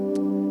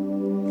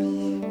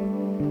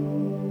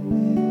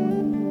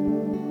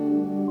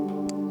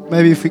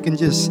Maybe if we can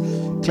just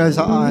close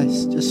our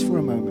eyes just for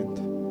a moment.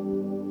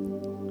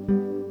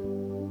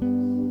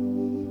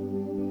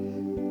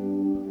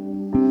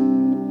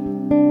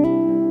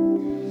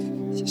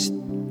 Just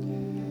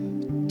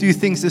two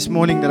things this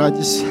morning that I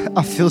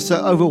feel so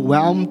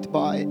overwhelmed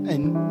by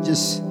and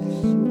just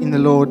in the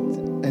Lord.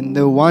 And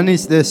the one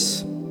is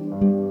this,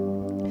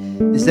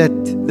 is that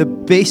the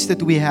best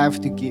that we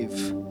have to give,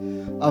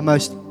 our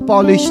most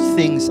polished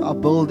things, our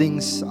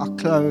buildings, our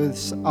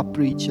clothes, our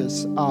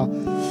preachers, our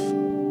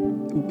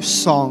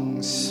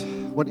songs,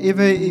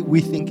 whatever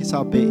we think is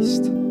our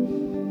best.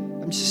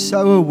 I'm just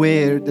so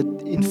aware that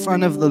in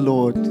front of the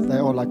Lord, they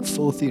are like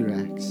filthy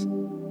rags.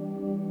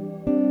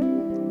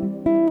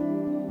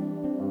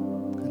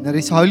 And that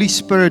His Holy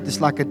Spirit is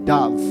like a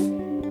dove.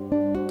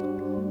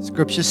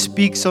 Scripture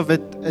speaks of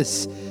it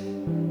as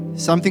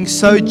something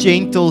so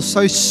gentle,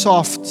 so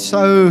soft,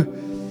 so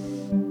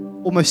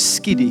almost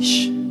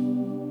skittish.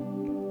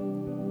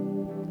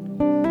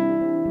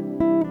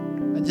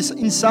 And just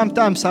in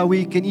sometimes how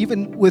we can,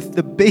 even with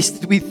the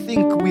best we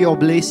think we are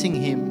blessing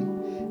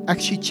Him,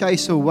 actually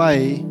chase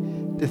away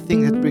the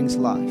thing that brings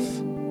life.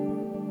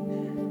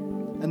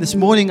 And this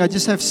morning I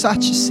just have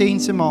such a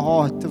sense in my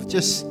heart of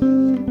just, I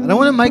don't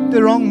want to make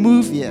the wrong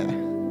move here.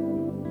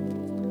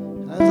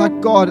 And I was like,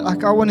 God, I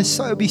want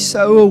to be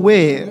so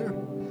aware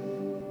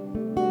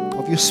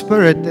of your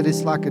Spirit that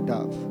is like a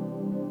dove.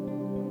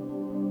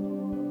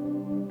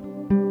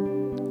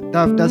 A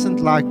dove doesn't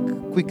like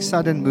quick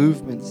sudden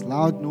movements,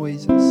 loud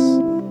noises.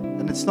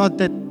 And it's not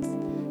that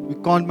we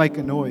can't make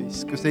a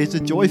noise, because there's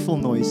a joyful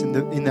noise in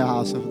the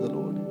house of the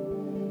Lord.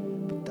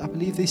 But I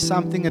believe there's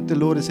something that the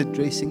Lord is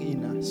addressing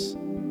in us.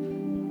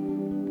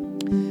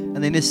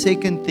 And then the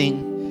second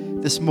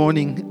thing, this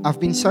morning, I've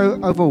been so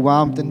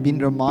overwhelmed and been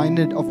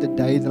reminded of the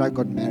day that I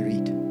got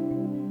married.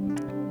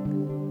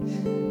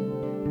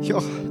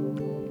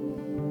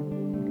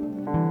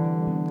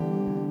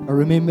 I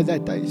remember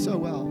that day so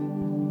well.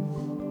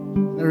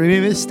 I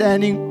remember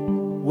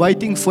standing,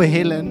 waiting for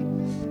Helen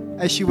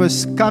as she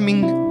was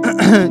coming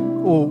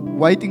or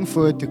waiting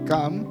for her to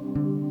come.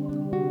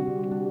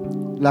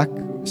 Like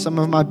some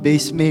of my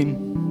best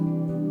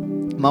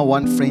men, my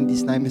one friend,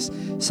 his name is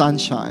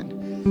Sunshine.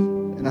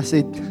 And I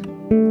said,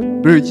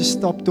 bro, just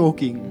stop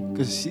talking.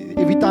 Because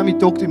every time you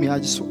talk to me, I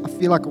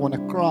feel like I want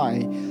to cry.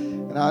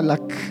 And I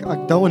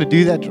don't want to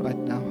do that right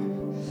now.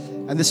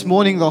 And this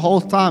morning, the whole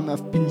time,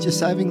 I've been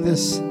just having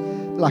this,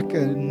 like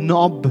a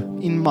knob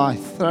in my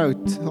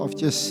throat of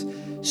just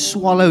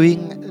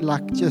swallowing,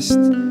 like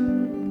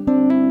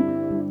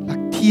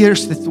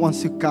tears that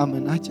wants to come.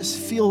 And I just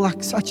feel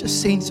like such a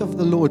sense of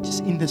the Lord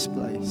just in this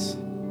place.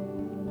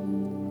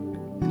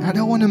 And I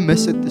don't want to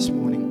miss it this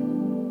morning.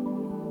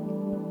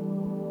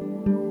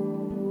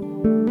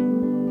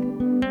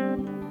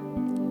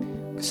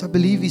 Because I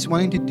believe He's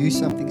wanting to do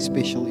something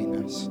special in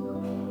us.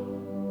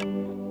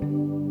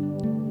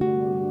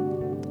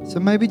 So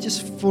maybe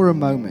just for a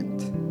moment,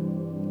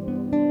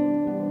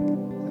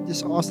 I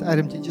just asked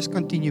Adam to just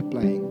continue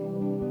playing.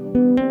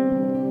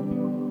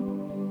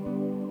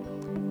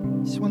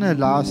 I just want to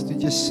allow us to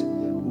just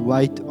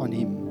wait on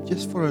Him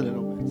just for a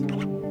little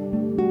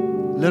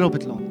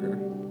bit longer.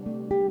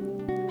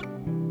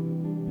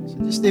 So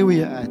just there where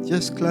you're at,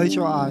 just close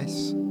your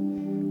eyes.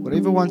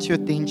 Whatever wants your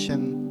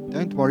attention,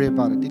 don't worry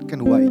about it. It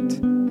can wait.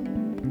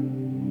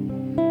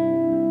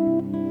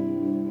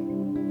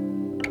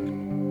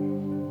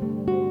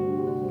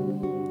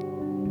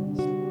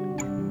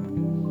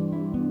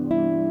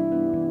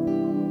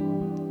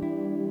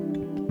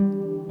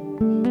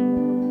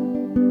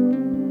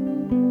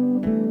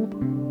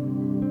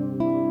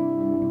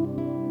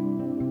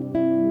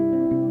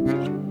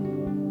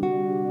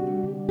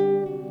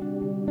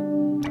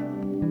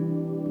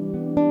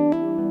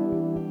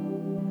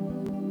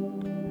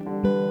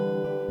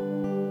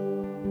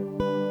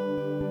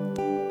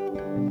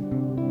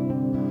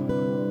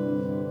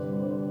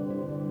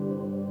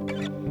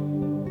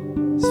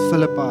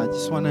 Philippa, I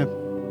just want to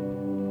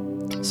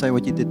say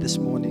what you did this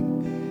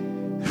morning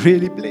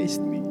really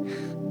blessed me. I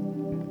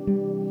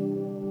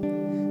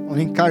want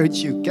to encourage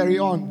you, carry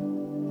on.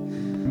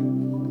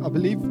 I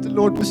believe the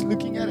Lord was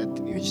looking at it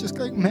and He was just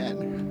going,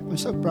 man, I'm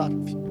so proud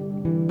of you.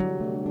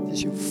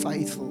 Just you're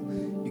faithful.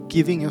 You're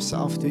giving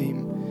yourself to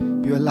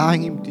Him. You're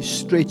allowing Him to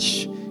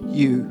stretch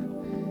you.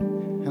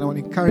 And I want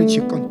to encourage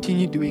you,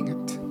 continue doing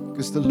it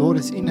because the Lord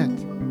is in it.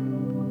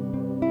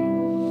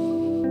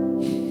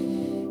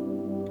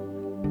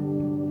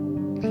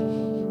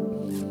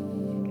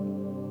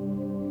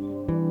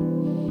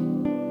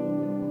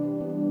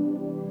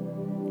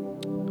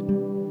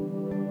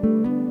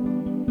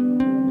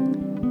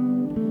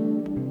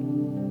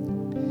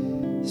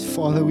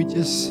 Father, we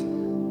just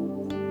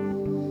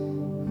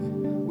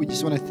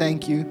want to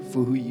thank you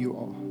for who you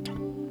are.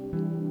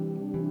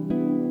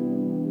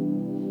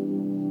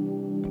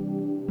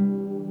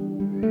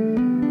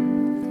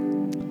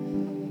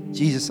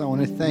 Jesus, I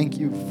want to thank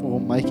you for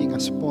making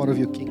us part of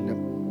your kingdom,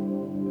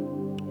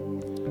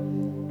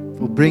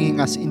 for bringing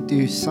us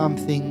into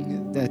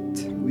something that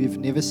we've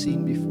never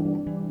seen before.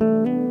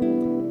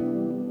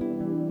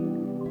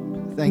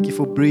 Thank you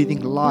for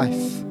breathing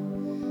life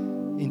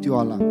into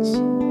our lungs.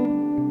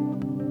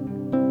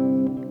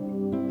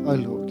 Oh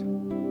Lord,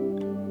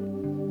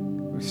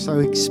 we're so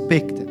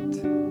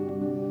expectant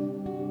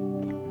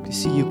to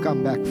see you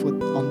come back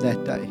on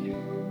that day,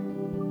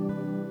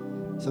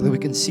 so that we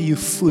can see you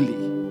fully,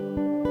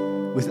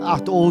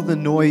 without all the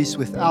noise,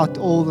 without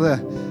all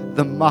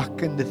the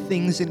muck and the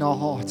things in our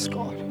hearts,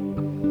 God.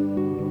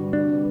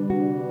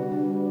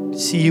 To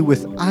see you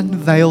with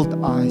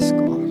unveiled eyes,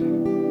 God,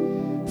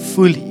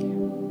 fully.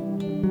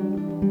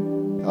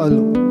 Oh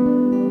Lord,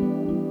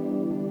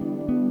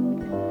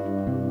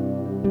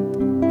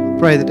 I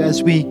pray that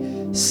as we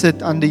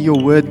sit under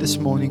your word this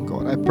morning,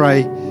 God, I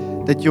pray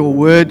that your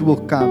word will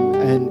come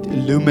and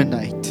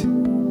illuminate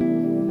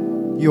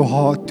your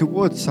heart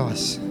towards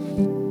us.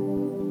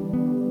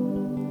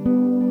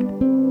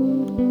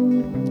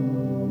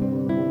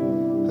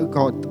 Oh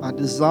God, our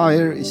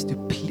desire is to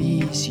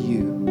please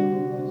you.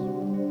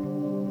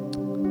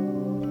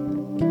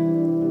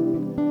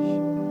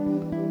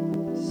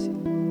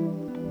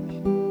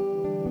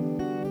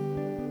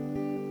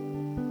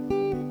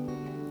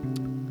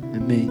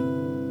 Amen.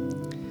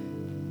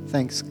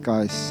 Thanks,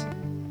 guys.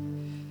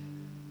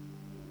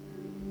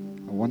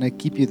 I want to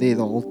keep you there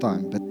the whole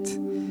time, but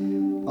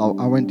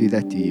I won't do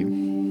that to you.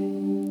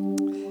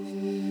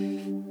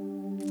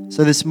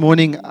 So this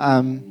morning,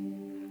 I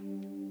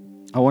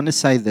want to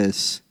say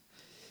this,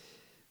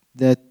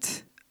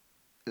 that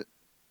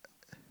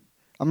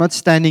I'm not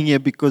standing here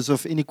because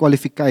of any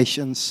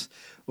qualifications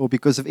or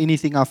because of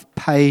anything I've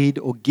paid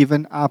or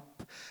given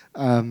up,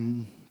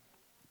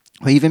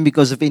 or even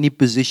because of any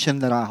position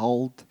that I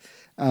hold.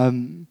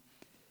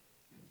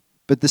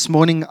 But this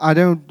morning, I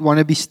don't want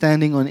to be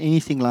standing on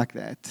anything like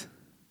that.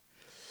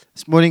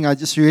 This morning, I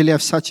just really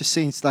have such a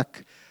sense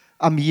like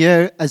I'm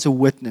here as a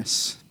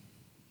witness.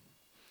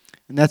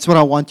 And that's what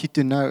I want you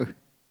to know.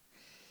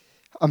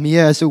 I'm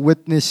here as a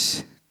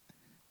witness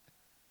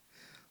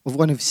of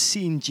one who's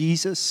seen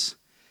Jesus,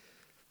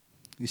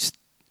 who's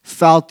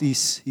felt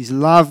his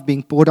love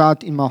being poured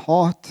out in my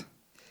heart.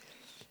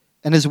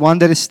 And as one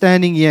that is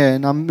standing here,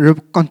 and I'm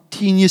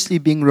continuously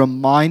being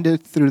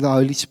reminded through the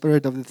Holy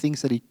Spirit of the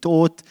things that He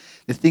taught,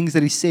 the things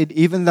that He said,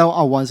 even though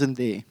I wasn't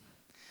there.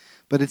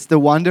 But it's the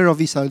wonder of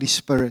His Holy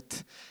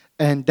Spirit.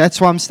 And that's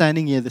why I'm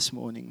standing here this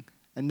morning.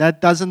 And that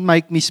doesn't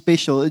make me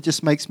special, it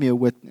just makes me a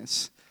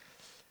witness.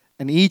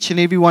 And each and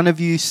every one of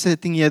you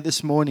sitting here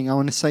this morning, I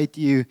want to say to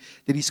you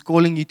that He's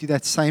calling you to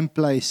that same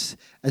place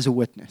as a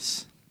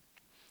witness.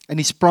 And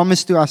His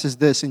promise to us is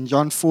this in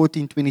John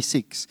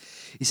 14:26.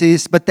 He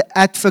says, "But the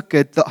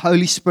advocate, the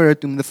Holy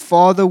Spirit, whom the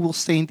Father will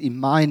send in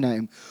my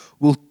name,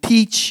 will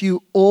teach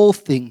you all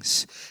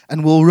things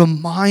and will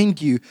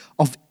remind you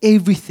of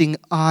everything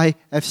I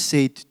have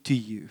said to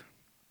you."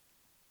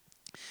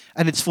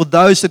 And it's for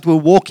those that were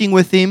walking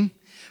with Him,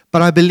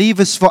 but I believe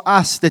it's for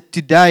us that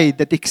today,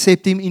 that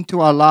accept Him into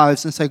our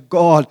lives and say,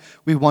 God,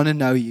 we want to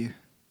know you.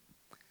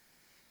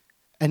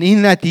 And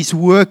in that, He's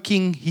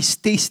working His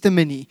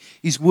testimony.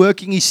 He's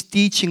working His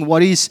teaching,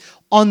 what is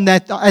on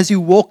that, as He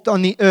walked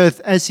on the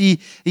earth, as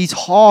His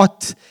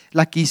heart,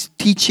 like He's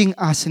teaching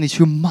us and He's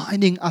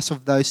reminding us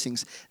of those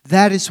things.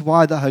 That is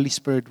why the Holy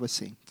Spirit was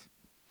sent.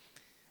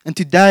 And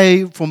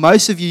today, for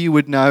most of you, you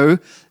would know,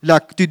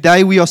 like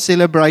today we are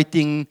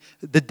celebrating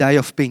the day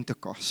of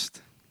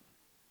Pentecost.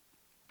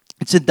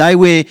 It's a day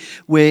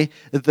where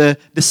the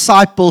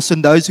disciples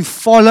and those who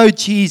followed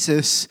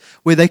Jesus,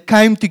 where they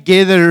came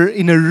together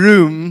in a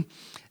room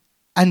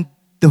and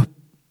the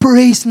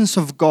presence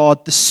of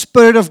God, the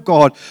Spirit of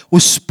God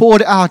was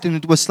poured out, and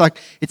it was like,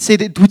 it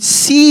said it would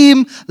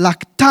seem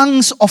like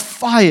tongues of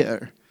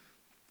fire.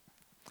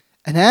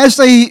 And as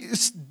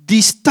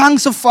these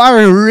tongues of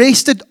fire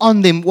rested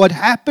on them, what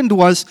happened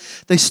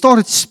was they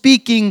started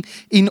speaking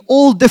in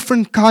all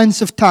different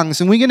kinds of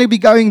tongues. And we're going to be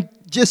going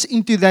just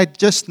into that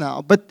just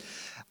now. But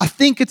I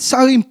think it's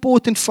so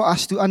important for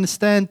us to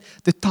understand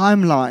the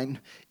timeline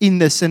in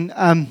this. And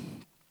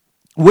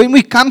when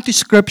we come to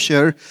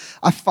Scripture,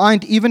 I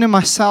find even in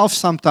myself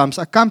sometimes,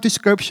 I come to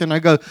Scripture and I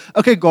go,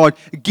 okay, God,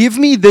 give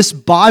me this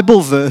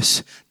Bible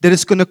verse that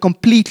is going to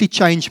completely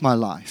change my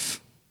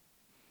life.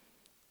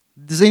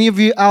 Does any of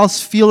you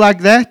else feel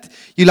like that?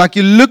 You're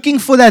looking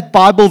for that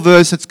Bible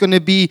verse. It's going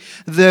to be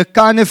the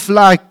kind of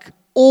like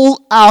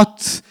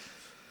all-out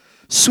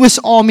Swiss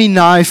Army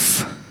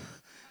knife,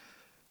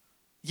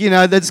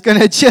 that's going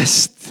to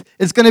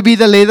it's going to be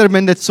the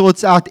Leatherman that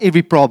sorts out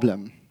every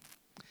problem.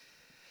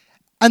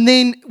 And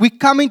then we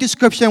come into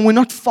Scripture and we're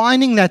not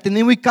finding that. And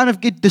then we kind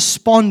of get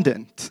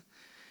despondent.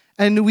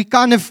 And we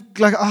kind of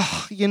like,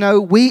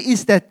 where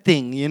is that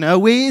thing?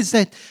 Where is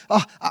that?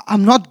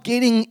 I'm not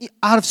getting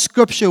out of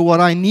Scripture what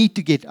I need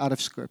to get out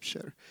of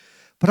Scripture.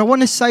 But I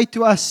want to say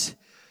to us,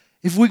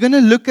 if we're going to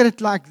look at it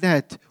like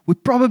that, we're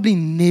probably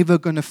never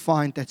going to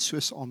find that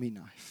Swiss Army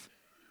knife.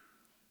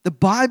 The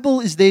Bible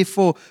is there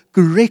for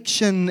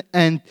correction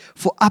and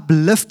for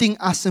uplifting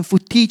us and for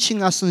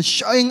teaching us and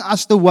showing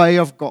us the way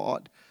of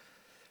God.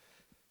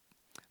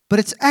 But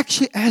it's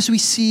actually as we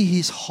see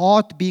His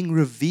heart being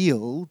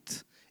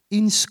revealed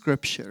in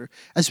Scripture,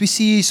 as we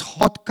see His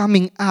heart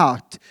coming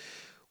out,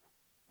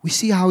 we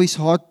see how His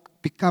heart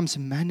becomes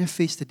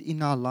manifested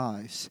in our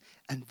lives,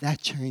 and that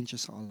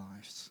changes our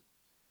lives.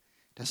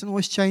 It doesn't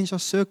always change our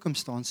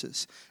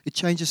circumstances. It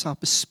changes our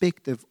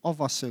perspective of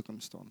our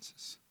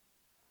circumstances.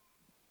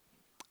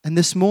 And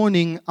this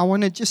morning, I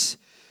want to just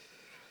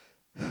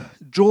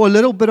draw a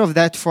little bit of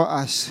that for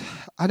us.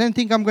 I don't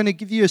think I'm going to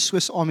give you a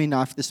Swiss Army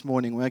knife this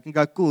morning where I can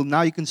go, cool,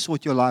 now you can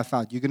sort your life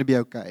out. You're going to be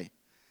okay.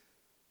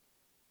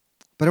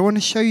 But I want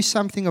to show you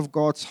something of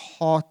God's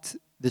heart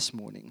this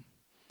morning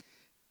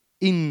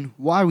in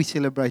why we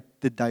celebrate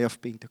the day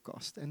of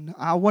Pentecost and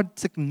what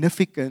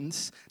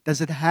significance does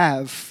it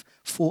have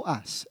for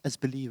us as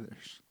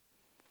believers.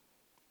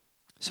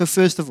 So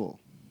first of all,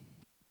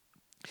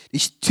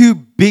 there's two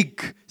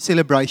big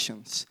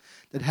celebrations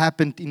that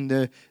happened in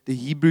the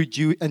Hebrew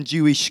and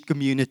Jewish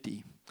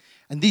community.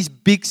 And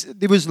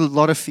there was a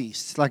lot of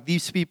feasts. Like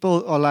these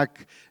people are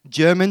like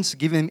Germans,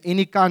 give them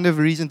any kind of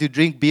reason to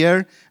drink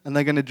beer, and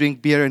they're going to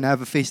drink beer and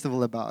have a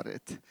festival about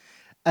it.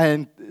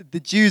 And the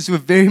Jews were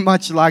very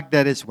much like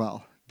that as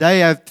well. They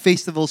have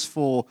festivals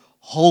for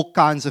whole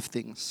kinds of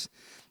things.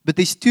 But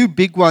there's two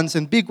big ones,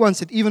 and big ones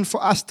that even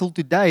for us till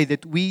today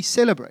that we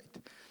celebrate.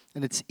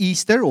 And it's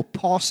Easter or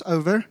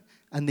Passover,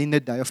 and then the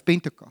day of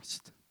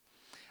Pentecost.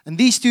 And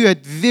these two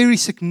had very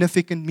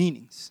significant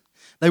meanings.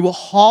 They were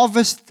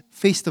harvest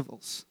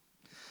festivals.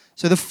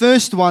 So the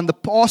first one, the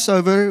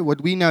Passover,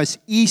 what we know as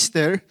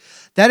Easter,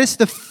 that is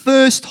the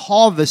first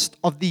harvest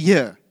of the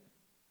year.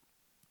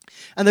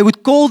 And they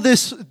would call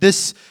this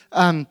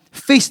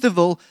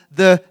festival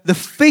the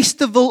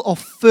festival of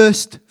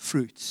first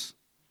fruits.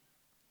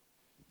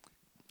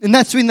 And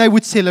that's when they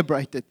would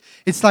celebrate it.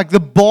 It's like the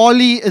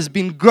barley has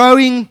been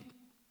growing,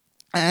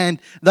 and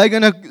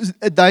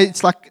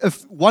it's like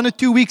 1 or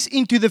 2 weeks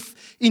into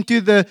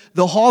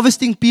the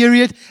harvesting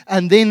period,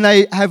 and then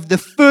they have the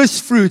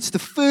first fruits. The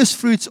first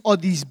fruits are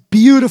these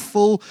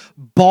beautiful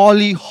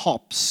barley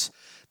hops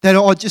that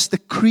are just the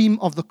cream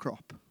of the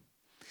crop.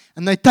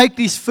 And they take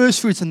these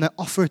first fruits and they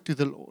offer it to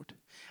the Lord.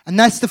 And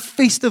that's the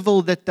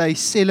festival that they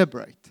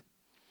celebrate.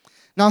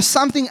 Now,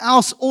 something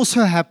else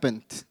also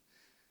happened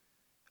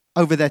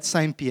over that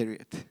same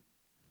period.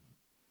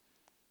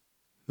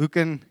 Who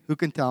can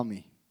tell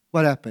me?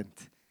 What happened?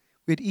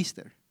 We had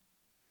Easter.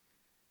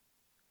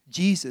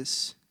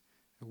 Jesus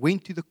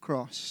went to the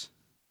cross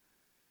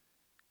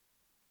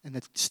and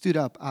it stood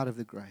up out of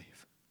the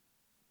grave.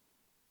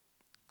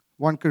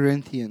 1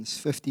 Corinthians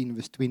 15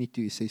 verse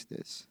 22 says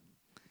this.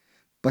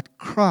 But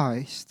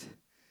Christ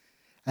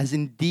has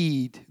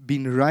indeed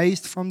been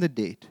raised from the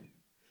dead,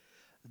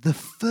 the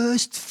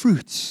first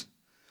fruits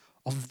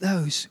of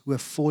those who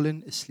have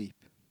fallen asleep.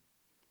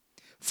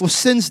 For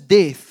since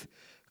death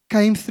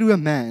came through a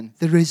man,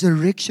 the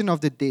resurrection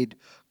of the dead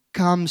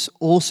comes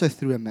also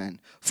through a man.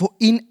 For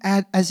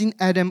as in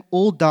Adam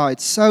all died,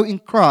 so in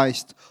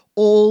Christ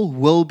all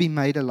will be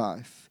made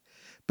alive.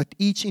 But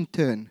each in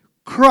turn,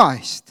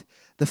 Christ,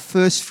 the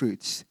first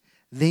fruits,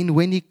 then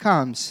when He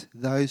comes,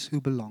 those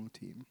who belong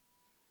to Him.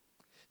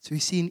 So we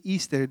see in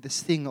Easter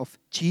this thing of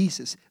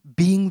Jesus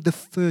being the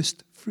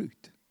first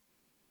fruit.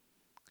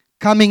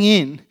 Coming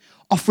in,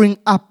 offering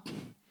up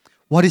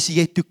what is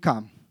yet to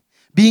come.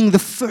 Being the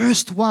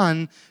first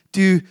one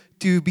to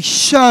be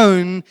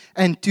shown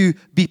and to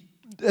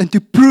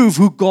prove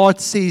who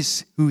God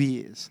says who He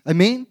is.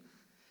 Amen?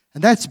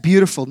 And that's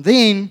beautiful.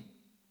 Then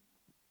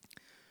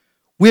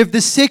we have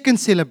the second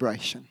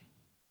celebration,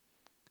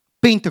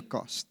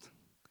 Pentecost.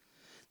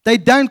 They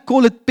don't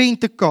call it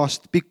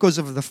Pentecost because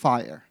of the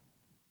fire.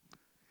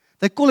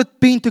 They call it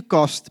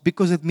Pentecost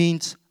because it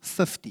means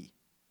 50.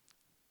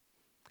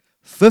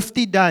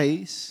 50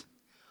 days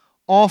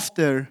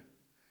after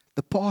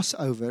the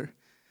Passover,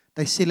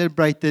 they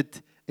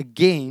celebrated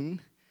again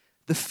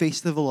the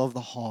festival of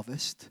the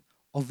harvest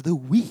of the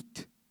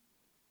wheat.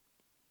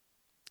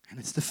 And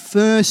it's the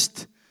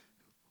first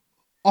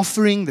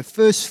offering, the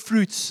first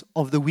fruits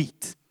of the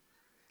wheat.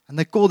 And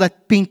they call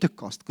that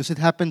Pentecost because it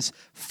happens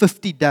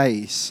 50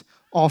 days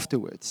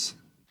afterwards.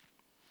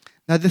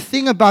 Now the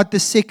thing about the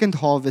second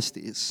harvest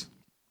is,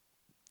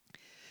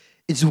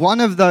 it's one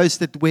of those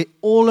that where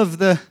all of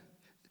the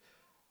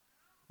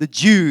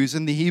Jews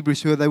and the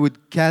Hebrews, where they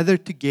would gather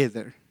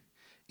together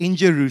in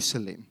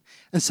Jerusalem.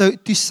 And so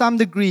to some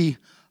degree,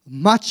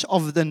 much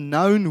of the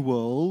known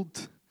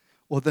world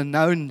or the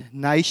known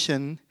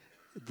nation,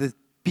 the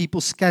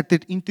people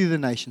scattered into the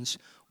nations,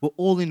 were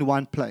all in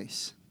one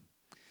place.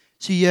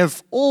 So you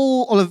have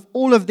all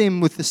of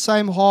them with the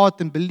same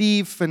heart and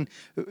belief, and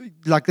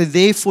like they're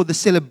there for the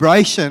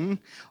celebration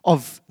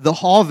of the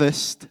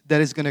harvest that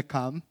is going to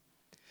come,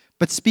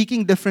 but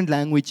speaking different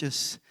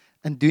languages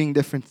and doing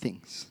different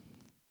things.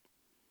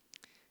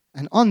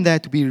 And on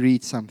that we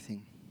read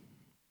something.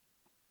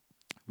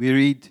 We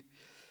read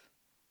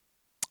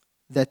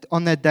that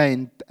on that day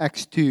in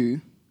Acts 2,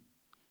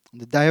 on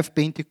the day of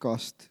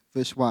Pentecost,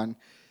 verse 1,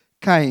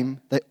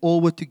 they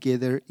all were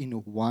together in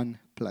one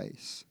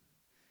place.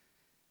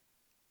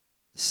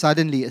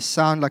 Suddenly, a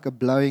sound like a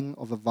blowing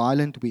of a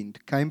violent wind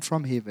came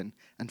from heaven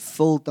and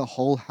filled the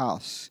whole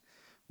house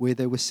where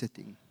they were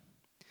sitting.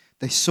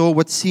 They saw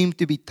what seemed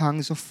to be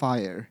tongues of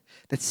fire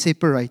that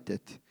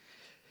separated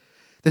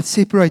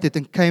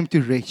and came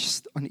to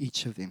rest on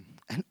each of them.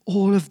 And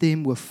all of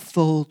them were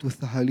filled with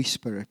the Holy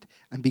Spirit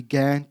and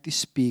began to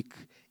speak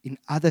in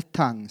other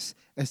tongues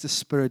as the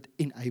Spirit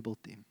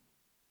enabled them.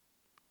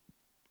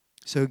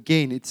 So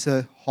again, it's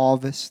a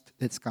harvest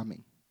that's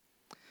coming.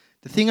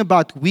 The thing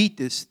about wheat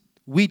is,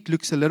 wheat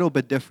looks a little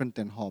bit different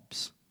than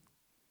hobs.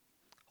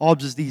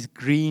 Hobs is these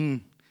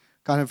green,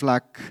 kind of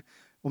like,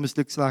 almost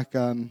looks like,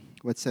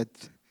 what's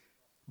that?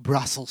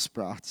 Brussels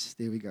sprouts.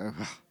 There we go.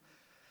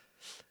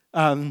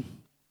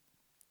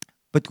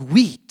 But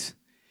wheat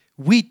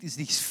is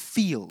these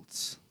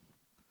fields.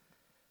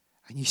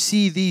 And you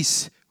see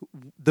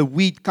the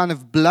wheat kind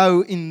of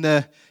blow in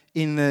the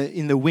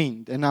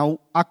wind. And now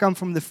I come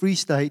from the Free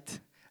State,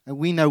 and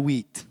we know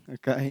wheat,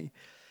 okay?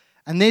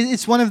 And then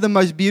it's one of the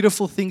most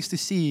beautiful things to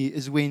see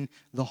is when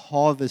the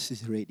harvest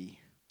is ready.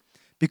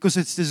 Because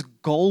it's this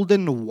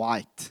golden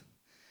white.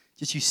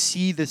 Just you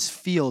see this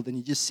field and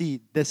you just see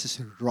this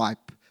is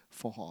ripe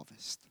for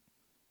harvest.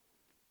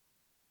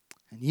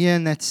 And here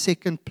in that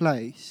second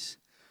place,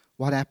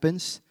 what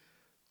happens?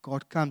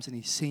 God comes and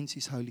He sends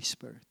His Holy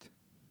Spirit.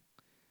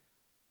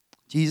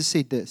 Jesus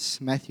said this,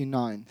 Matthew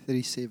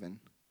 9:37.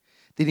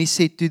 Then He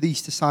said to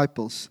these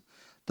disciples,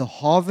 "The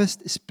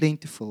harvest is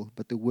plentiful,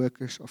 but the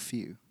workers are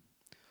few.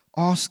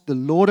 Ask the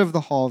Lord of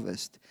the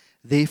harvest,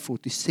 therefore,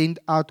 to send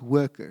out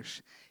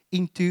workers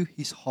into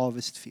His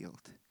harvest field."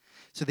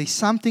 So there's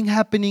something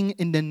happening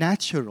in the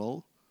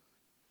natural,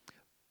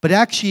 but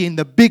actually in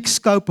the big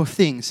scope of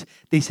things,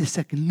 there's a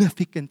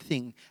significant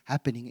thing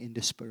happening in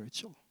the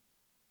spiritual.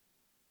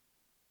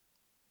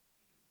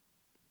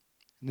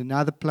 In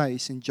another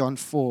place, in John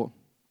 4,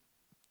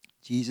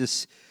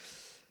 Jesus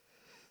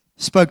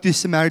spoke to a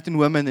Samaritan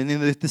woman, and then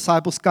the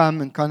disciples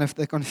come and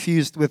they're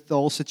confused with the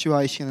whole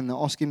situation, and they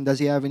ask Him, does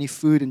He have any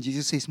food? And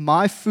Jesus says,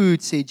 "My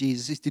food," said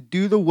Jesus, "is to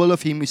do the will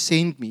of Him who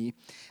sent me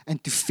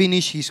and to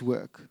finish His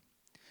work.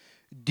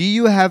 Do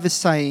you have a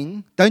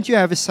saying? Don't you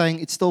have a saying,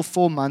 it's still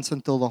 4 months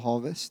until the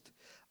harvest?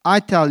 I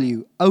tell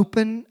you,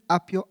 open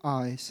up your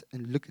eyes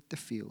and look at the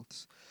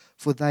fields,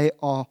 for they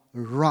are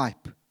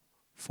ripe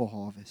for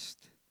harvest."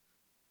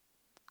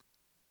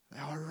 They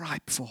are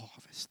ripe for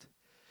harvest.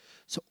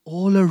 So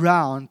all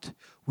around,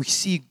 we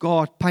see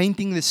God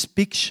painting this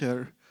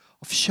picture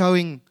of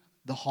showing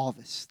the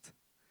harvest.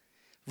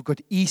 We've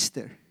got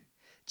Easter.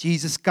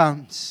 Jesus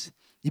comes.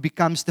 He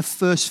becomes the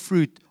first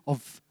fruit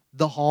of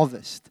the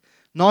harvest.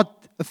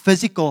 Not a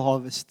physical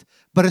harvest,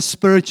 but a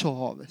spiritual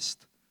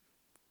harvest.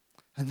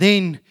 And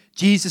then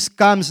Jesus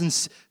comes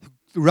and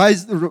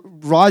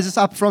rises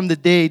up from the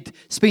dead,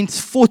 spends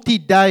 40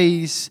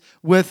 days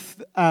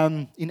with,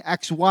 in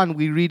Acts 1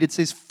 we read, it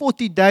says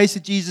 40 days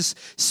that Jesus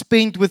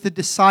spent with the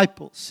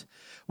disciples,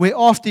 where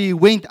after He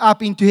went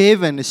up into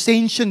heaven,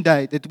 Ascension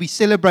Day that we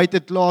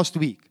celebrated last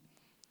week.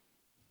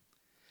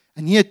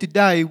 And here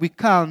today we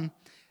come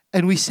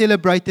and we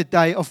celebrate the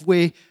day of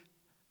where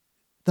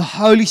the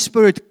Holy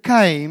Spirit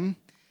came,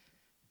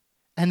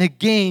 and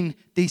again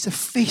there's a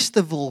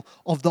festival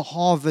of the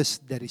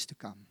harvest that is to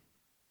come.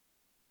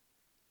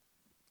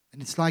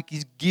 And it's like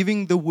He's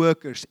giving the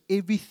workers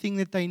everything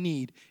that they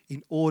need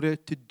in order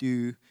to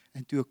do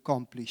and to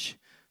accomplish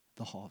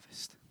the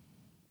harvest.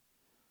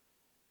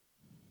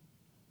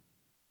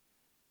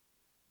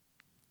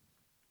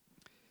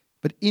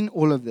 But in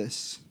all of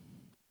this,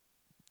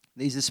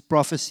 there's this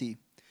prophecy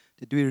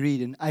that we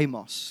read in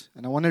Amos.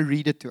 And I want to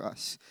read it to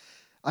us.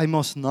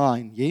 Amos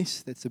 9,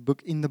 yes, that's a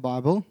book in the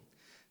Bible.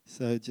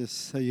 So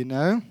just so you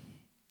know,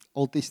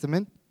 Old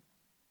Testament.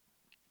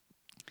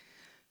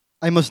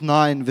 Amos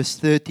 9, verse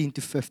 13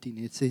 to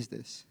 15, it says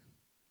this.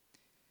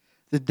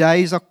 "The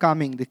days are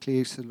coming,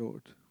 declares the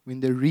Lord, when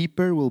the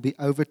reaper will be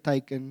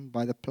overtaken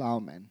by the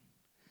plowman,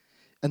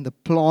 and the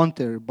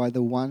planter by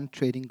the one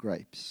treading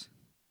grapes.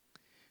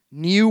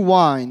 New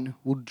wine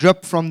will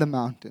drip from the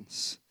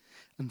mountains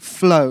and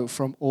flow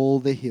from all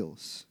the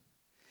hills.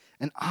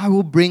 And I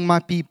will bring my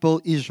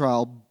people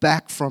Israel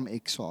back from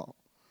exile.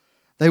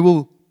 They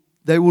will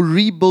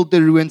rebuild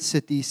the ruined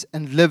cities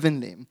and live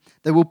in them.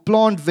 They will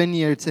plant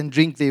vineyards and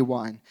drink their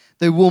wine.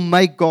 They will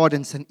make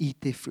gardens and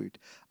eat their fruit.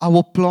 I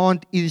will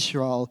plant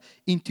Israel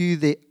into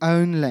their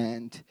own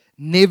land,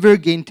 never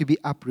again to be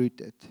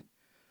uprooted.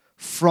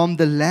 From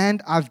the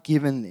land I've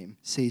given them,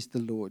 says the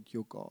Lord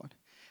your God."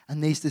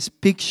 And there's this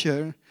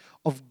picture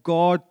of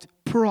God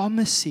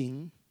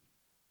promising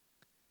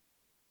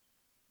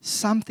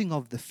something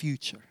of the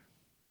future.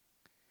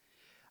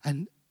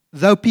 And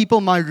though people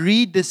might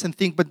read this and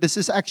think, but this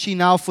is actually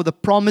now for the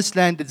promised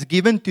land that's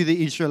given to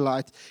the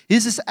Israelites.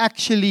 This is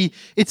actually,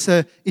 it's a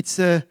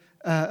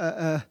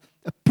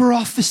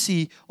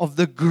prophecy of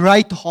the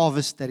great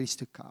harvest that is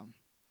to come.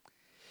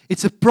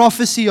 It's a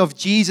prophecy of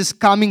Jesus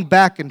coming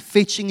back and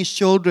fetching His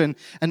children,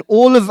 and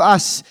all of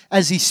us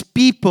as His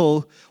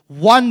people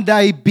one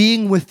day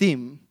being with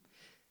Him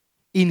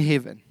in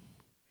heaven.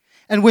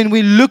 And when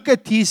we look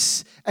at the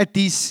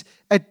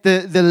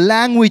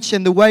language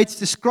and the way it's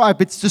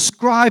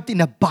described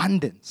in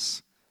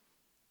abundance.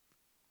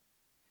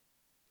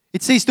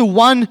 It says the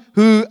one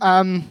who,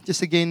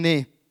 just again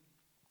there,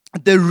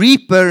 the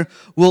reaper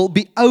will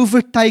be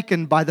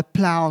overtaken by the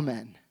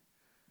plowman.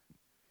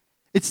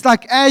 It's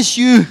like as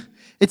you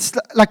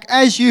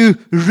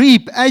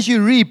reap,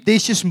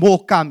 there's just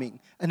more coming,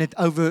 and it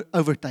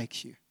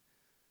overtakes you.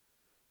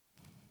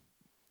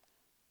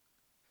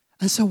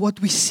 And so what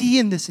we see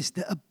in this is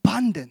the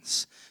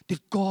abundance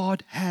that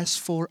God has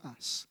for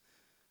us.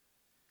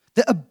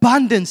 The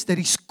abundance that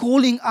He's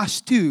calling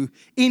us to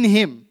in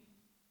Him,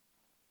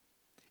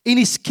 in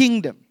His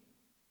kingdom.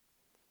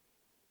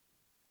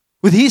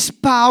 With His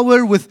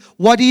power, with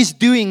what He's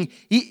doing,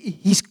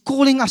 He's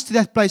calling us to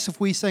that place of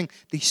where He's saying,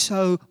 there's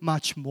so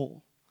much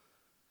more.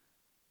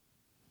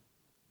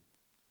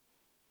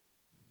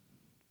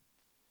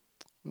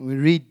 When we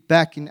read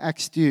back in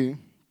Acts 2,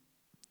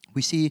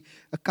 we see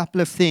a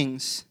couple of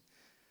things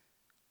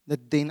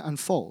that then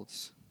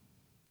unfolds.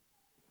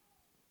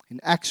 In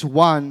Acts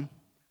 1,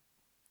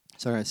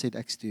 sorry, I said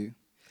Acts 2.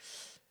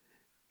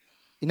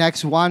 In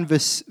Acts 1,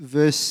 verse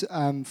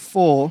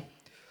 4,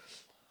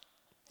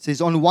 it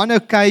says, on one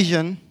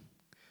occasion,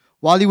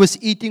 while He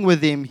was eating with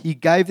them, He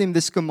gave them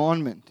this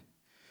commandment.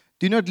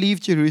 Do not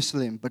leave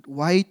Jerusalem, but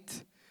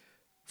wait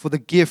for the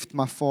gift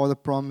my Father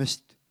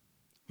promised,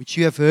 which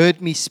you have heard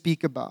me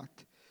speak about.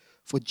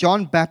 For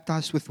John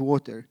baptized with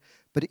water,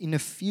 but in a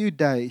few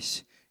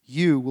days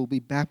you will be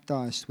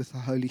baptized with the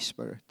Holy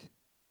Spirit.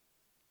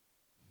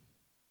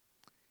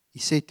 He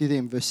said to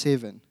them, verse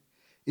 7,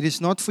 it is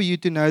not for you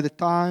to know the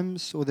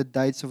times or the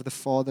dates of the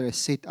Father as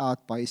set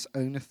out by His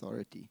own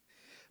authority.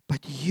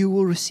 But you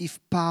will receive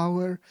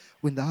power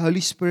when the Holy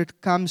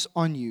Spirit comes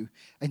on you,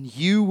 and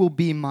you will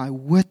be my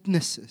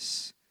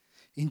witnesses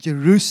in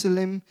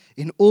Jerusalem,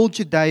 in all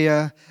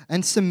Judea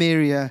and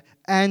Samaria,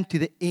 and to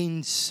the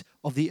ends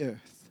of the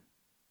earth.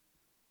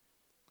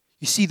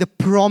 You see the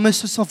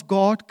promises of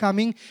God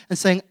coming and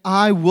saying,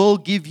 I will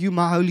give you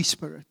my Holy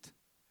Spirit.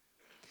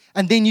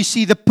 And then you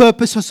see the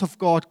purposes of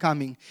God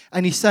coming.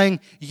 And He's saying,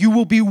 you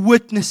will be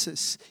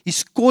witnesses.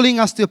 He's calling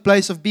us to a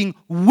place of being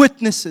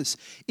witnesses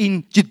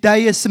in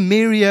Judea,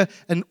 Samaria,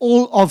 and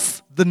all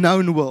of the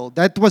known world.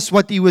 That was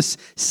what He was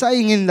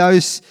saying in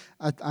those,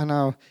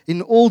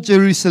 in all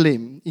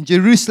Jerusalem. In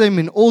Jerusalem,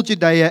 in all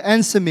Judea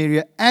and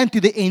Samaria, and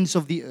to the ends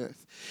of the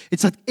earth.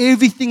 It's like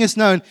everything is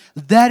known.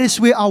 That is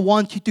where I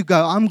want you to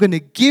go. I'm going to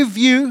give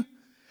you,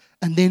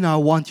 and then I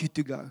want you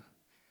to go.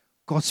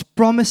 God's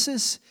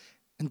promises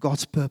and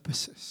God's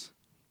purposes.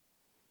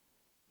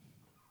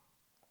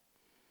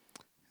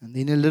 And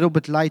then a little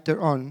bit later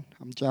on,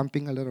 I'm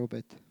jumping a little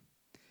bit,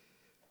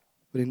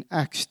 but in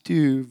Acts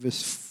 2,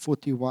 verse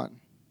 41,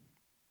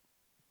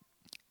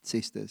 it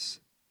says this.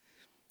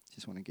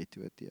 Just want to get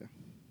to it here.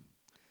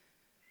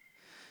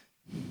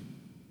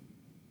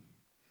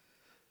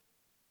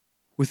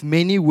 With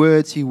many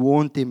words He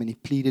warned them and He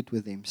pleaded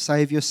with them,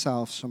 save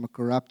yourselves from a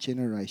corrupt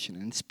generation,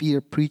 and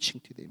Spear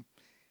preaching to them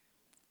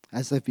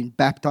as they've been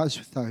baptized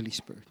with the Holy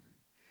Spirit.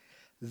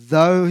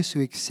 Those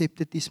who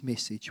accepted this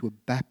message were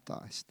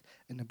baptized,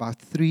 and about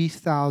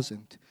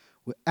 3,000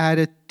 were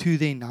added to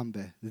their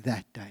number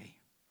that day.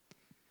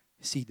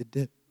 See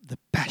the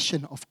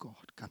passion of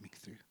God coming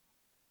through.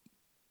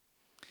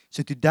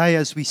 So today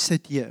as we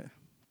sit here,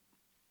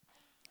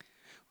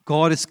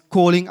 God is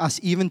calling us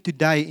even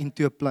today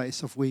into a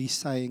place of where He's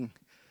saying,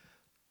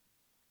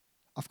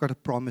 I've got a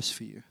promise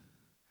for you.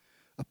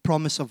 A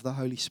promise of the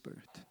Holy Spirit.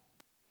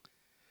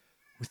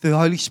 With the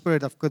Holy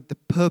Spirit, I've got the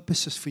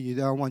purposes for you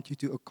that I want you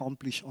to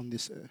accomplish on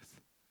this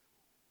earth.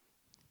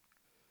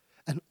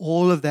 And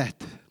all of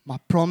that, my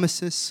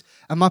promises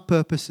and my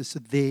purposes are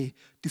there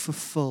to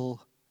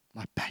fulfill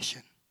my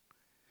passion,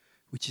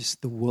 which is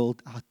the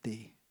world out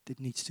there that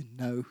needs to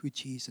know who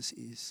Jesus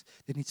is,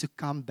 that needs to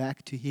come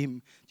back to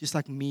Him, just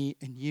like me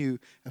and you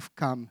have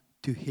come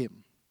to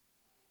Him.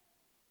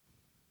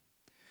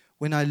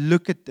 When I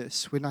look at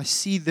this, when I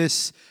see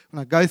this, when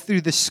I go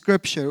through the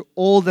scripture,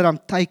 all that I'm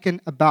taken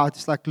about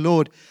is like,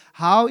 Lord,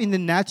 how in the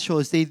natural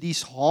is there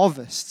these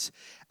harvests?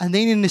 And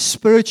then in the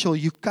spiritual,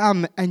 you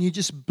come and you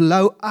just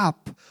blow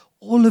up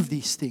all of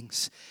these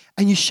things.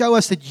 And you show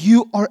us that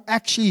you are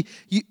actually,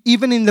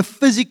 even in the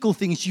physical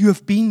things, you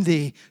have been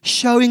there,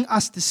 showing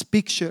us this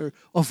picture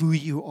of who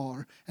you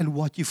are and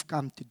what you've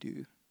come to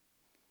do.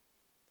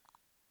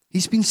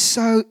 He's been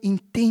so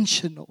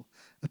intentional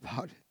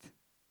about it.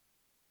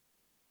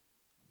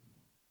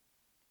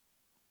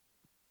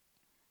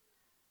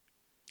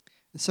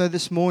 And so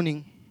this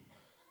morning,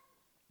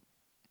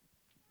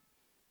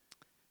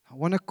 I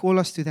want to call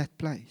us to that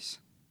place.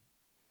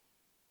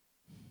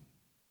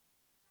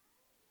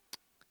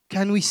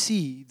 Can we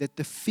see that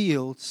the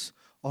fields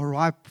are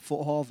ripe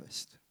for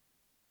harvest?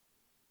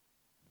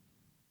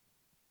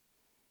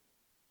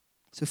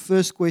 So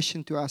first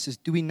question to us is,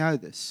 do we know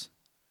this?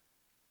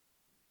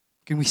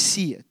 Can we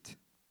see it?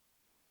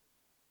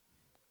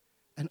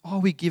 And are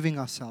we giving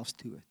ourselves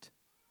to it?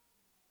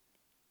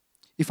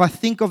 If I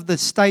think of the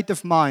state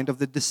of mind of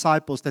the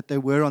disciples that they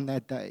were on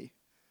that day,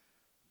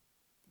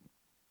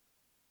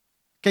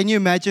 can you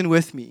imagine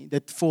with me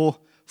that for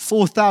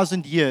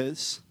 4,000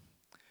 years,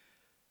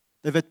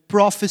 They've had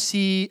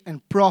prophecy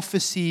and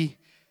prophecy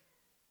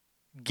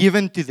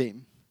given to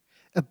them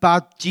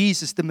about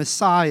Jesus, the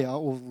Messiah,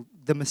 or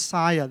the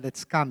Messiah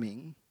that's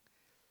coming.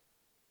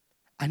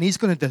 And He's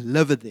going to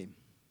deliver them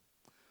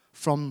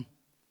from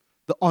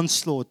the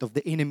onslaught of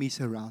the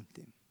enemies around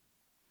them.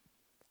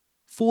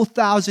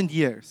 4,000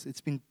 years.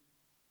 It's been,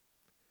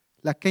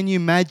 can you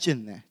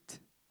imagine that?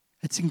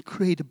 It's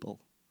incredible.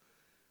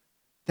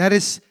 That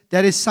is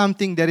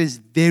something that is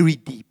very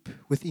deep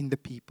within the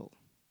people.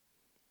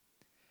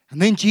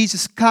 And then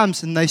Jesus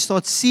comes and they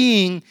start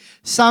seeing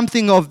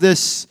something of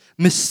this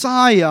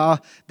Messiah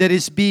that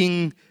is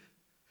being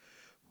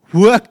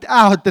worked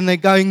out, and they're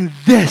going,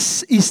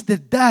 this is the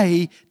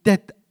day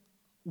that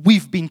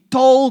we've been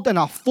told, and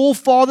our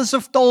forefathers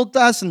have told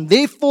us, and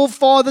their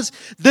forefathers,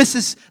 this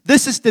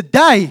is the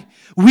day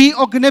we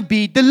are going to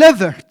be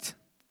delivered.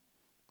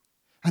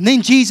 And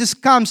then Jesus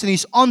comes and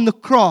He's on the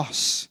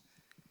cross.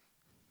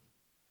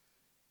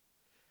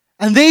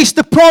 And there's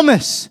the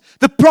promise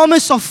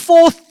of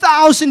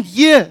 4,000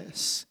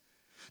 years.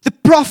 The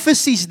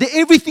prophecies,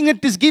 everything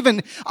that is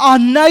given. Our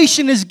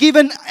nation is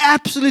given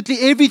absolutely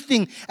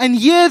everything. And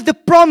here the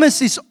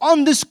promise is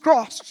on this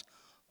cross.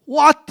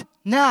 What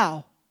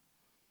now?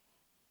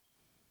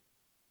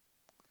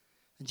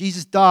 And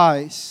Jesus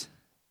dies.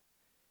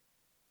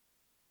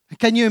 And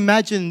can you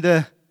imagine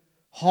the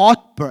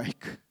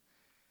heartbreak?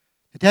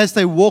 That as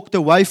they walked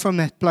away from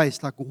that place,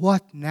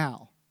 what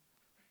now?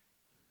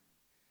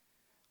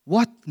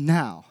 What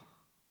now?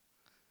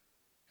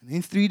 And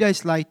then 3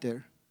 days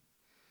later,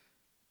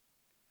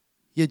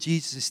 here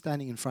Jesus is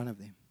standing in front of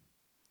them.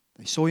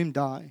 They saw Him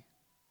die.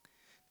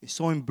 They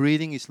saw Him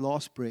breathing His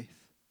last breath.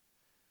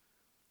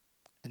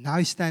 And now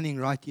He's standing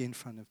right here in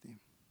front of them.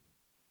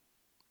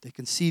 They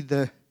can see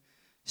the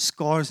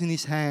scars in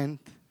His hand.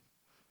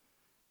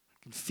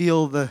 They can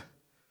feel the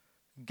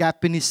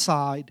gap in His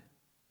side.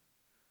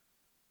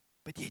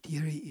 But yet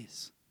here He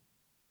is.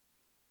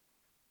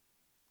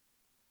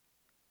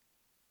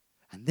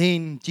 And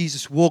then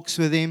Jesus walks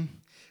with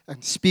them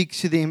and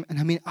speaks to them.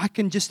 And I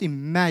can just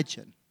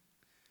imagine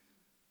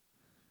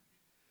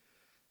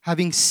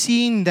having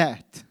seen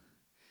that,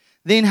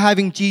 then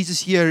having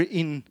Jesus here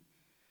in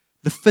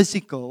the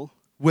physical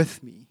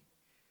with me.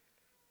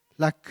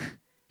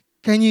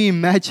 Can you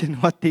imagine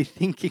what their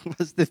thinking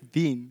must have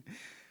been?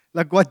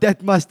 What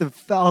that must have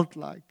felt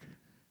like.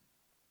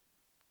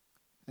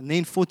 And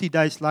then 40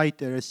 days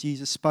later, as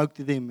Jesus spoke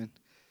to them, and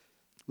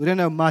we don't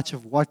know much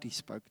of what He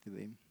spoke to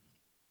them.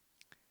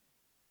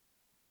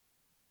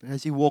 But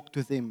as He walked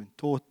with them and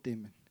taught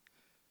them,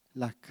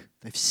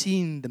 they've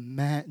seen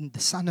the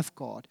Son of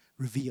God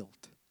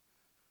revealed.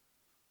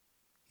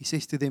 He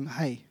says to them,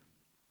 hey,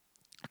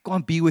 I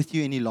can't be with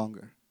you any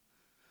longer,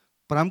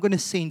 but I'm going to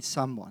send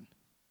someone.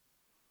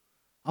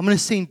 I'm going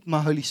to send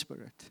my Holy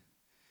Spirit,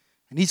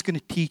 and He's going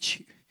to teach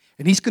you,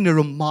 and He's going to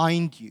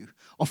remind you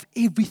of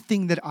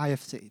everything that I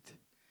have said.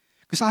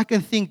 Because I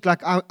can think,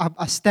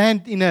 I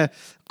stand in a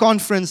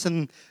conference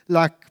and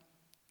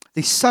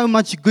there's so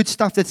much good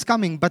stuff that's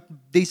coming, but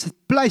there's a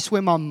place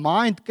where my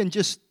mind can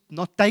just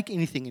not take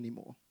anything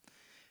anymore.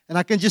 And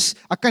I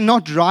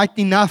cannot write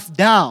enough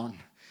down.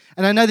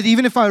 And I know that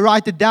even if I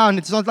write it down,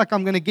 it's not like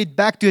I'm going to get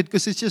back to it,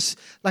 because it's just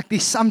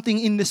there's something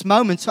in this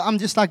moment. So I'm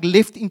just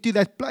left into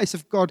that place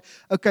of God,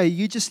 okay,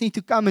 you just need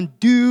to come and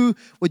do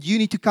what you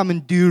need to come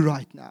and do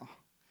right now.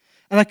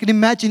 And I can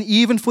imagine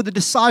even for the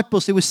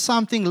disciples, there was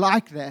something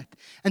like that.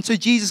 And so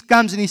Jesus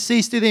comes and He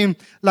says to them,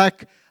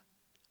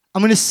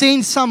 I'm going to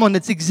send someone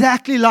that's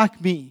exactly like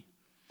me.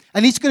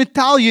 And He's going to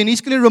tell you, and He's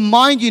going to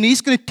remind you, and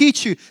He's going to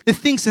teach you the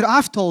things that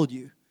I've told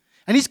you.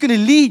 And He's going to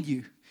lead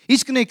you.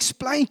 He's going to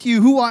explain to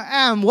you who I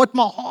am, what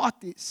my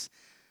heart is.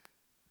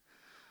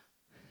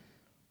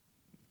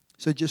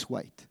 So just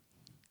wait.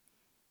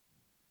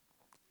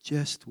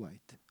 Just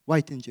wait.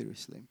 Wait in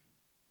Jerusalem.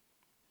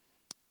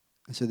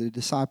 And so the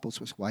disciples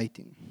was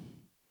waiting.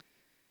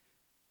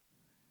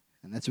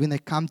 And that's when they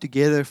come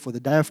together for the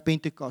day of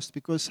Pentecost,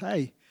 because,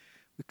 hey,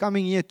 we're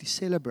coming here to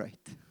celebrate.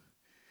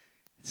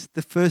 It's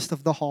the first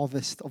of the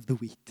harvest of the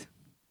wheat.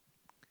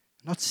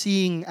 Not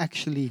seeing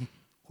actually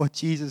what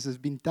Jesus has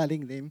been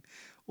telling them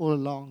all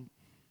along.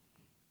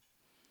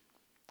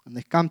 And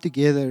they come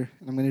together,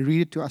 and I'm going to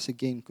read it to us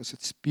again because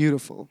it's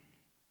beautiful.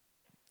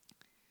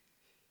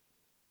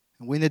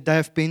 And when the day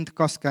of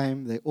Pentecost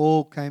came, they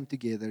all came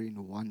together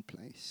in one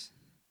place.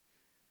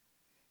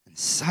 And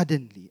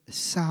suddenly, a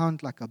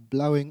sound like a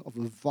blowing of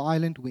a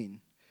violent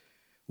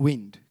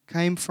wind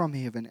came from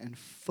heaven and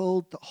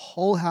filled the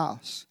whole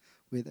house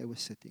where they were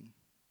sitting.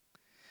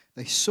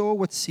 They saw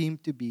what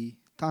seemed to be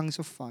tongues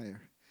of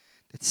fire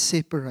that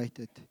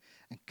separated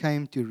and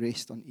came to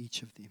rest on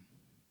each of them.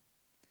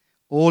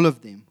 All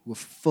of them were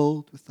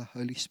filled with the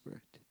Holy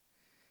Spirit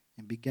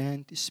and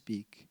began to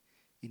speak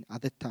in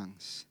other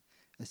tongues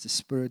as the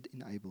Spirit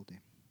enabled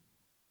them.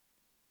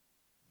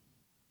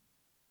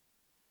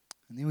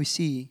 And then we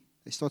see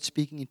they start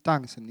speaking in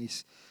tongues, and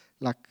there's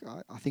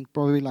I think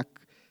probably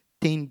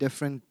 10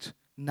 different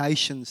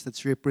nations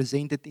that's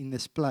represented in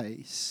this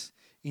place,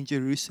 in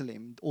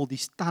Jerusalem, all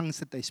these tongues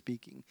that they're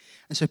speaking.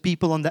 And so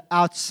people on the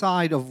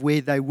outside of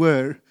where they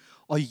were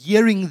are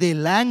hearing their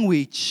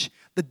language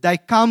that they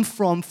come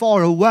from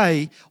far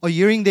away, are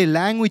hearing their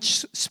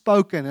language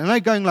spoken. And they're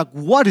going like,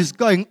 what is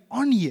going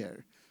on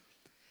here?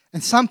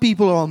 And some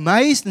people are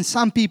amazed, and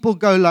some people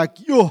go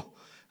like, yo,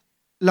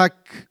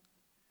 like,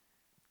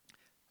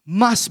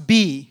 must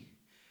be.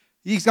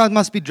 These guys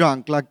must be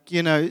drunk. Like,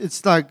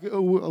 it's like,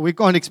 we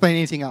can't explain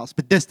anything else.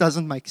 But this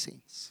doesn't make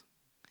sense.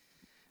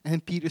 And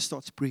then Peter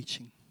starts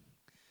preaching,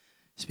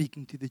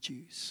 speaking to the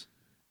Jews,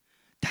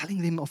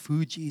 telling them of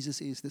who Jesus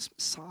is, this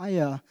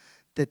Messiah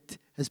that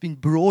has been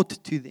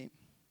brought to them.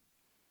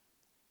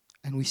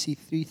 And we see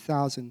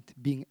 3,000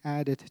 being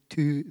added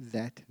to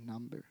that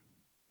number.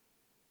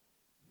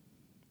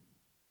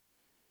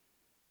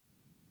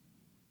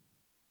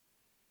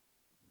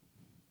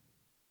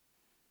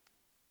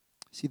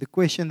 See, the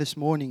question this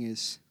morning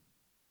is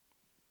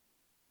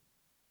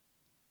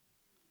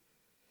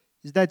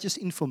that just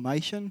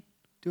information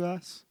to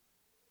us?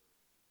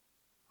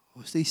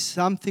 Or is there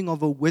something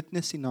of a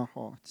witness in our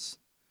hearts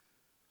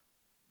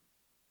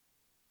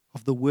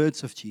of the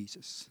words of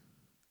Jesus?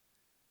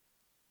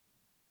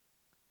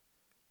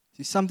 Is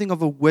there something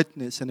of a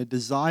witness and a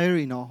desire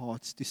in our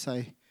hearts to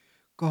say,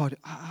 God,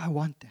 I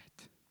want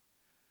that.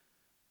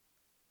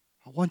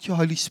 I want your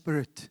Holy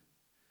Spirit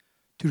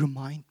to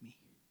remind me,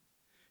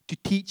 to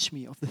teach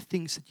me of the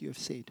things that you have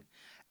said,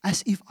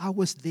 as if I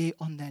was there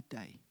on that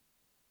day.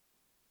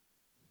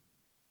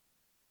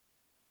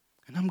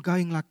 And I'm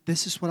going like,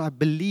 this is what I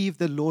believe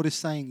the Lord is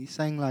saying. He's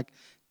saying like,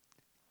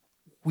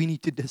 we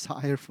need to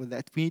desire for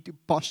that. We need to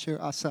posture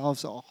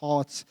ourselves, our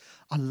hearts,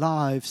 our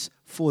lives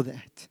for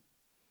that.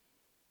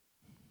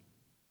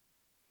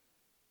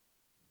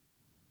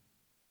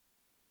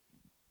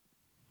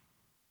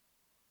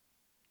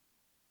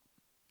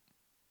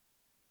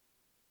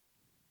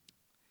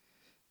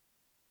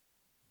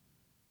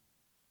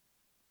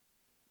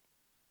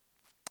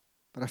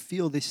 But I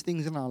feel there's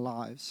things in our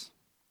lives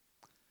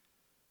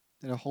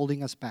that are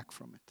holding us back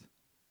from it.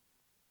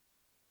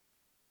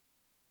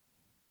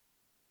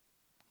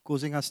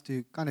 Causing us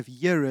to kind of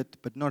hear it,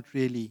 but not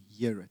really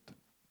hear it.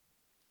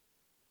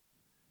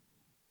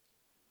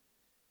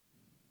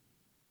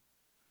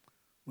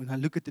 When I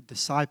look at the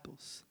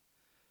disciples,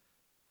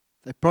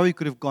 they probably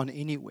could have gone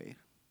anywhere,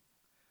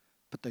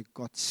 but they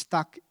got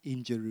stuck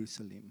in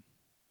Jerusalem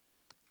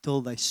till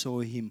they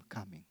saw him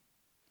coming.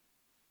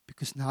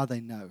 Because now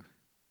they know.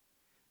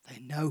 They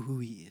know who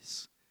he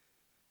is.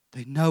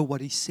 They know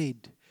what he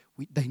said.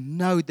 They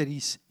know that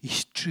he's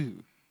true.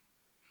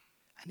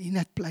 And in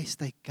that place,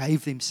 they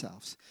gave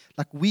themselves.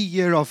 Like we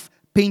hear of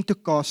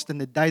Pentecost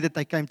and the day that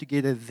they came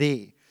together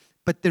there.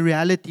 But the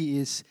reality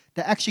is,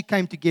 they actually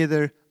came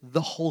together the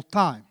whole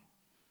time.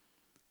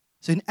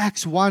 So in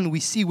Acts 1,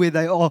 we see where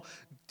they are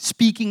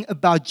speaking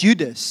about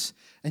Judas.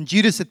 And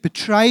Judas had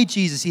betrayed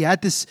Jesus. He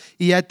had this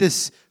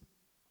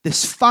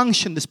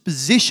function, this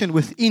position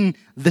within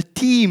the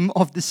team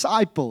of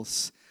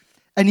disciples.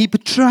 And he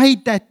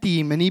betrayed that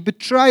team, and he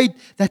betrayed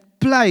that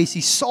place.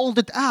 He sold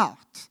it out.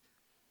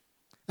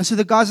 And so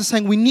the guys are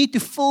saying, we need to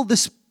fill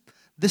this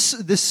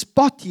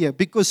spot here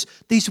because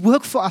there's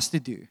work for us to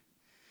do.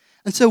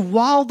 And so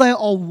while they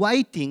are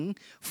waiting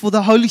for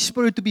the Holy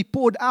Spirit to be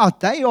poured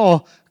out, they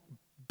are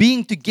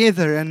being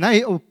together and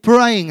they are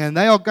praying and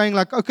they are going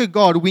like, okay,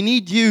 God, we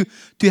need you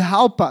to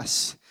help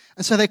us.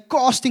 And so they're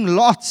casting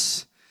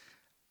lots.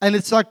 And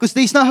it's like, because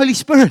there's no Holy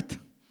Spirit.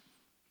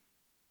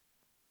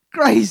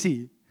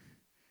 Crazy.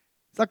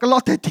 It's like a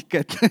lotto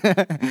ticket.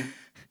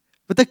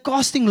 But they're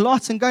casting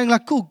lots and going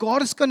like, cool,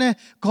 God is gonna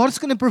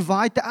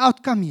provide the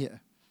outcome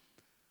here.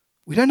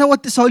 We don't know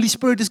what this Holy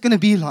Spirit is going to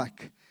be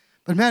like.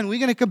 But man, we're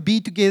going to be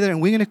together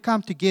and we're going to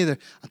come together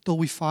until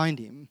we find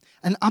him.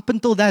 And up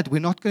until that, we're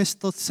not going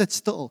to sit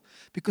still.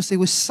 Because there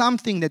was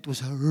something that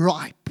was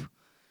ripe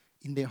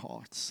in their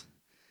hearts.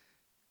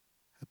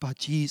 About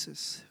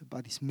Jesus,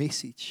 about his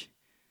message,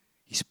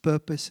 his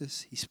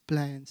purposes, his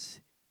plans,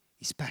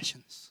 his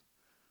passions.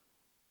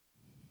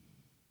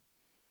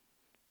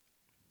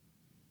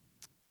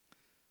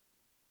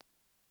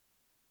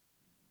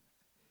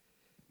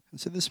 And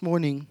so this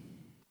morning,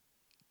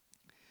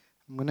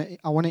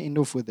 I want to end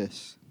off with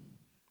this.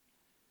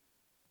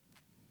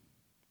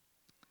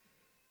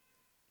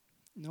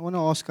 And I want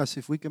to ask us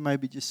if we can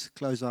maybe just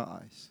close our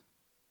eyes.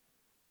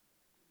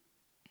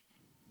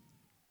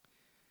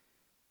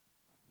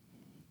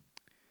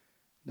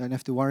 Don't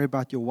have to worry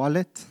about your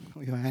wallet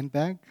or your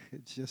handbag.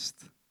 It's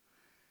just,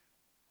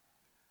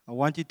 I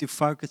want you to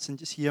focus and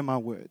just hear my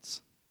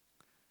words.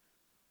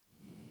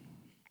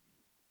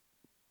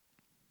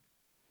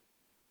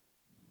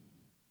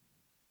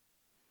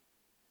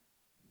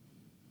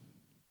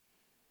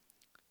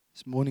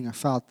 This morning I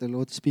felt the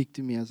Lord speak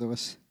to me as I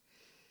was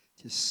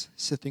just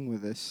sitting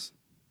with this.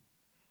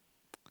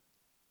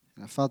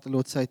 And I felt the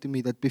Lord say to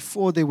me that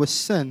before there was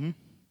sin,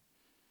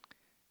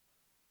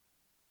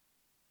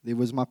 there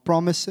was my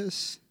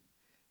promises,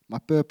 my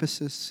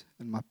purposes,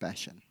 and my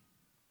passion.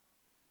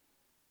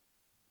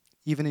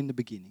 Even in the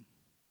beginning.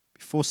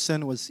 Before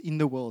sin was in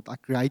the world, I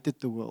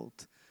created the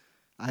world.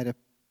 it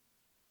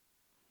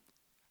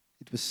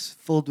was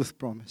filled with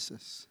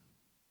promises.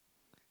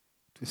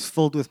 It was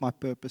filled with my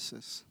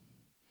purposes.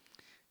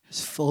 It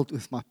was filled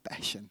with my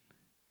passion.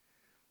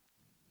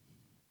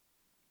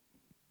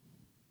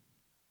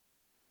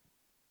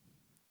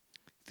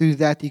 Through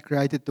that, He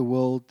created the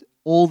world,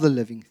 all the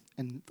living,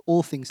 and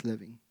all things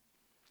living,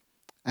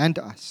 and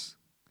us.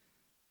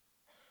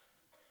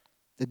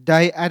 The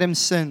day Adam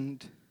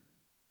sinned,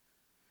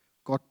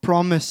 God's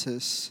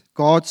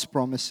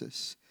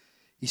promises,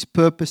 His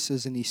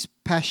purposes, and His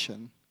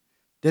passion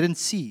didn't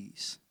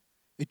cease.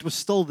 It was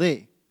still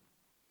there.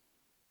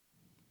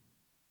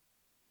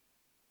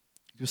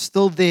 It was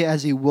still there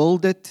as He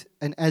willed it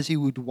and as He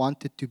would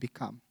want it to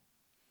become.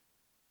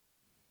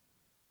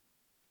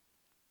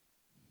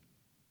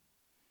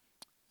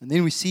 And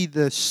then we see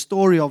the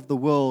story of the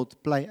world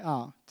play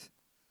out.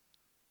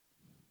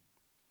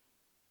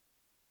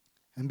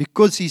 And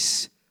because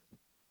His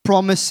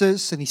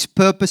promises and His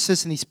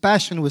purposes and His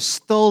passion was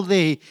still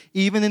there,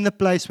 even in the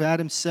place where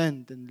Adam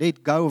sinned and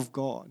let go of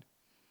God,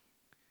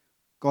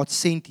 God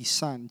sent His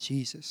Son,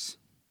 Jesus,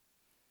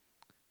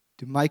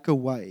 to make a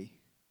way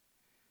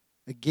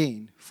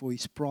again for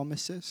His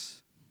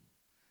promises,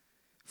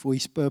 for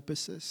His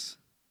purposes,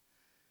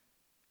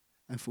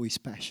 and for His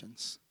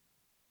passions.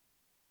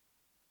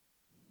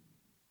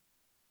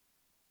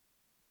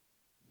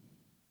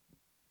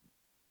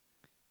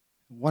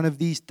 One of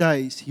these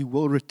days, He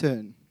will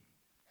return.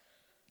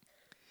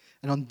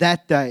 And on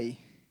that day,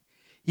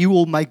 He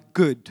will make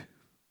good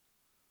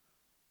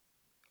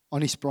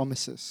on His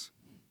promises.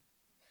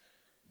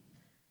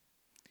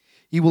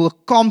 He will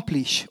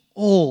accomplish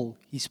all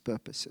His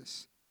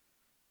purposes.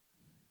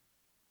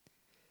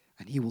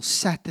 And He will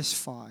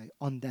satisfy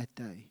on that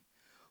day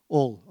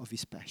all of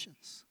His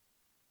passions.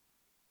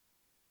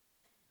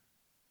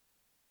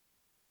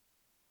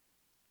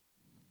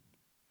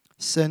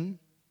 Sin,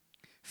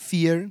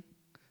 fear,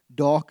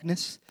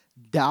 darkness,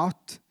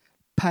 doubt,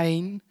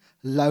 pain,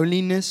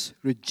 loneliness,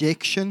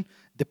 rejection,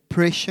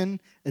 depression,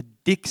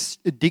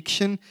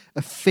 addiction,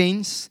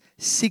 offense,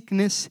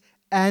 sickness,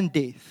 and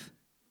death.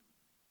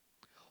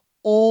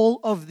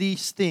 All of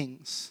these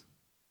things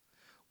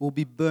will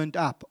be burned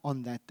up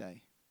on that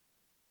day.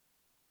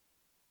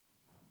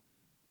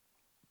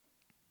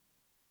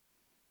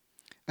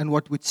 And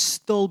what would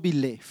still be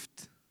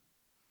left,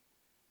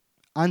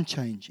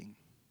 unchanging,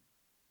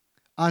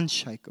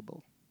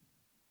 unshakable,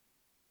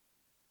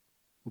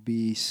 will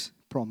be His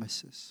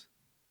promises.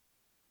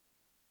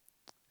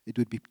 It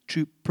would be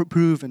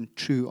proven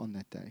true on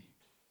that day.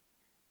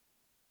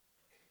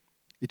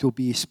 It will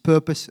be His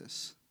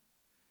purposes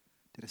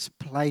that is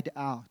played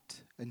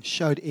out and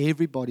showed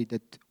everybody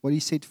that what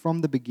He said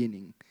from the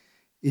beginning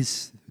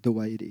is the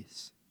way it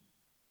is.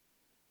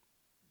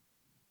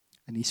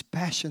 And His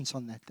passions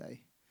on that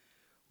day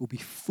will be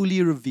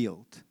fully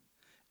revealed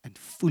and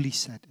fully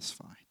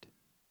satisfied.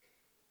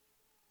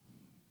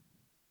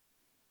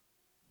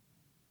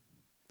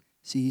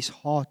 See, His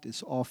heart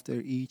is after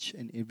each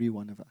and every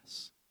one of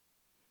us.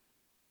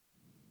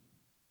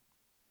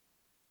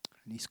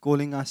 And He's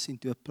calling us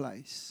into a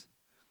place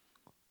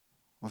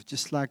of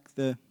just like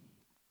the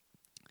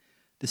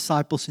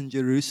disciples in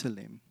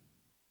Jerusalem,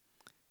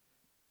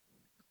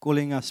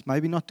 calling us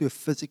maybe not to a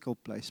physical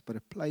place, but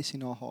a place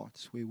in our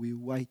hearts where we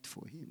wait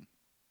for Him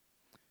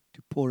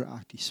to pour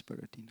out His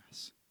Spirit in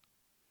us.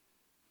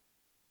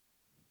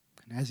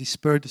 And as His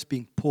Spirit is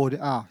being poured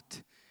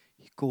out,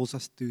 He calls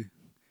us to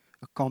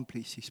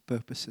accomplish His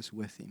purposes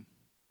with Him.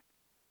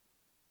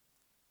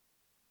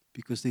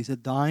 Because there's a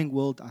dying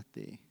world out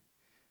there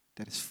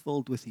that is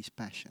filled with His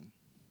passion.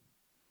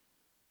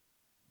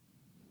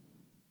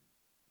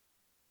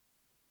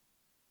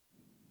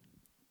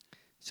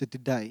 So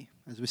today,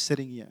 as we're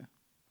sitting here,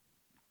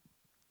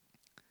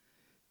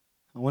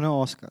 I want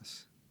to ask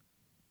us,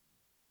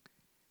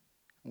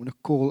 I want to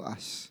call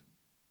us,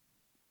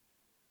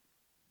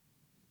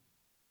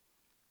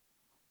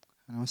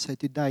 and I want to say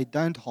today,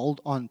 don't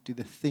hold on to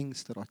the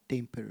things that are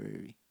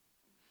temporary.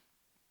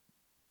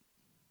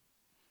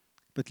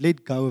 But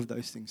let go of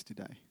those things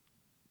today.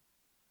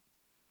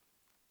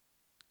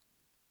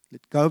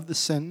 Let go of the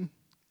sin.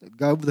 Let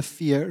go of the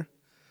fear.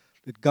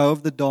 Let go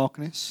of the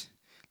darkness.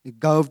 Let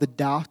go of the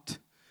doubt.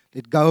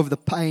 Let go of the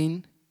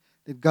pain.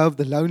 Let go of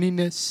the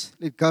loneliness.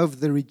 Let go of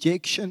the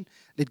rejection.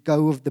 Let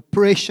go of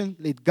depression.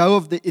 Let go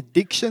of the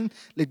addiction.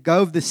 Let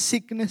go of the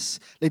sickness.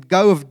 Let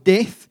go of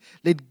death.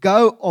 Let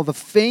go of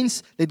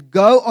offense. Let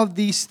go of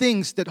these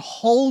things that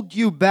hold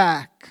you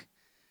back.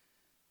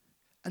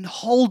 And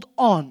hold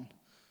on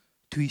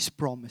to His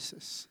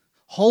promises.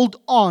 Hold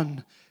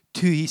on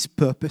to His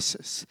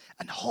purposes.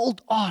 And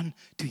hold on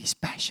to His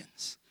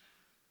passions.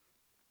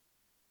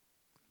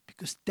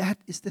 Because that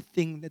is the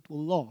thing that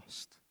will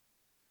last.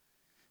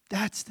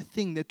 That's the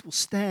thing that will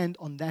stand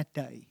on that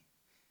day.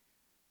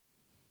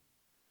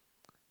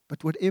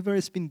 But whatever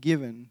has been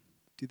given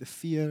to the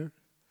fear,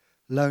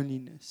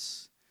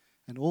 loneliness,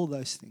 and all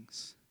those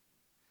things,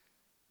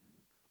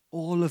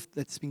 all of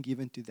that's been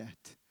given to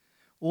that,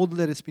 all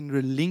that has been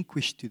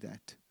relinquished to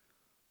that,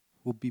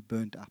 will be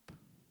burned up,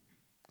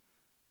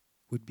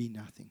 would be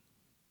nothing.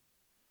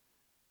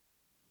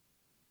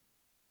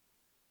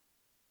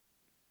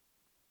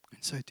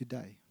 And so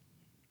today,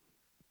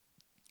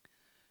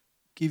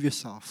 give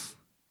yourself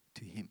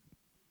to Him.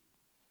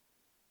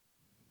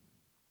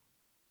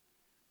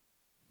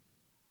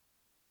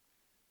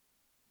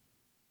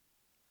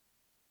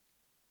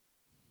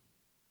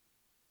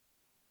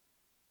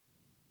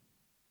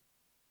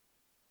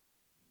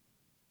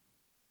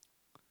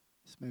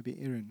 So maybe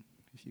Aaron,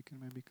 if you can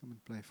maybe come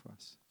and play for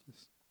us.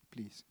 Just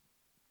please.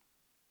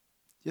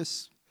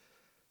 Just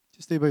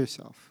stay by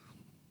yourself.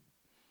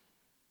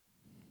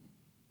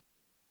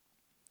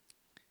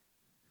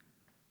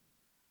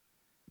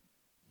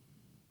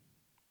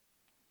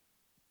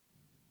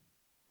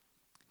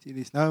 See,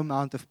 there's no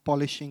amount of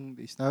polishing,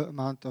 there's no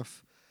amount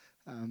of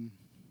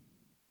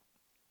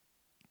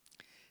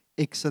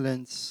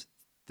excellence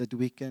that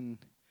we can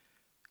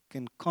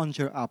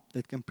conjure up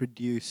that can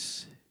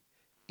produce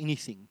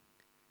anything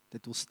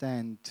that will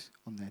stand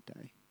on that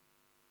day.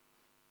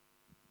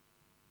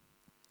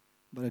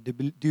 But I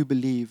do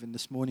believe, and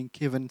this morning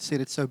Kevin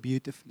said it so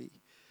beautifully,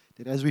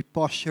 that as we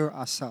posture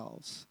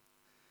ourselves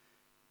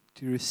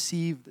to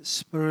receive the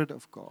Spirit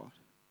of God,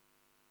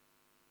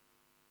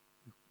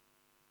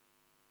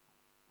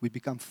 we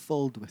become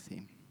filled with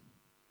Him.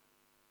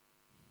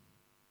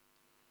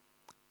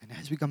 And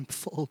as we become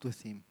filled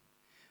with Him,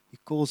 He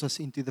calls us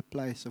into the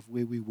place of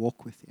where we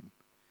walk with Him,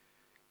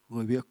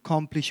 where we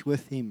accomplish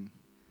with Him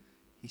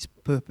His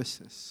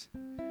purposes,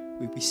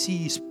 where we see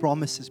His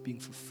promises being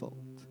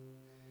fulfilled,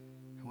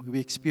 and where we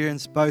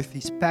experience both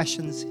His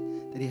passions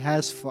that He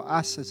has for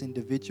us as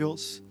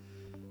individuals,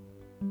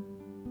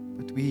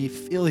 but we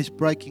feel His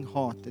breaking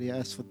heart that He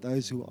has for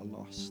those who are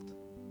lost.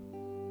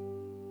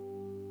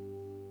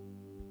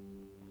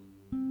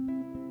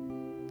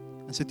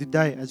 And so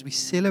today, as we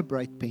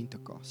celebrate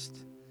Pentecost,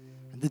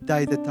 and the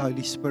day that the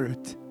Holy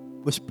Spirit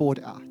was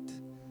poured out,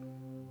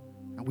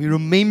 and we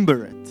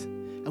remember it,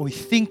 and we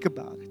think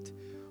about it,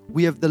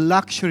 we have the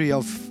luxury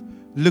of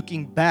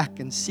looking back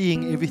and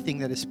seeing everything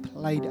that is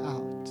played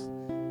out.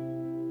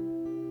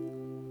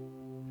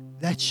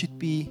 That should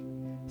be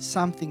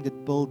something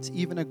that builds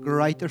even a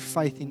greater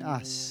faith in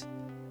us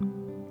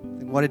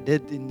than what it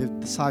did in the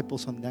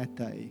disciples on that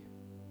day,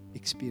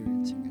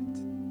 experiencing it.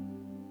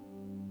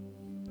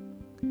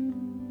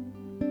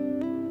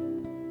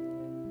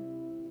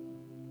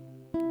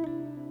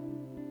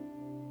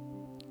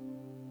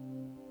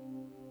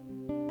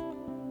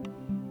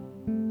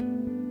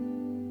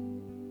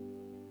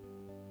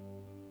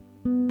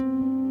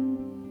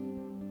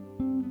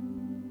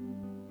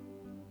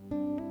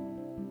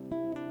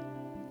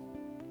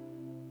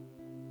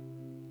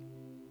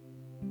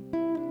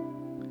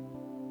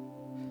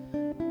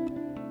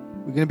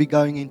 We're going to be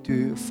going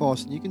into a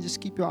fast, and you can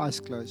just keep your eyes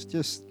closed.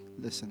 Just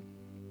listen.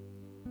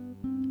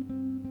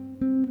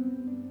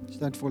 Just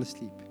don't fall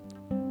asleep.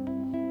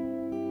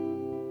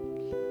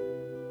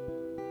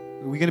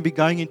 We're going to be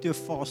going into a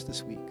fast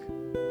this week.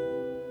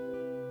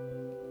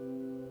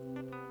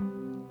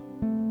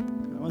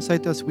 I want to say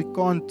to us, we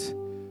can't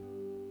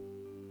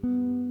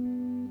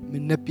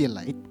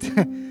manipulate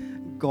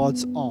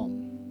God's arm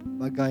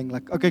by going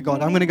like, okay,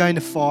 God, I'm going to go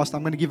into fast.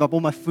 I'm going to give up all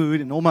my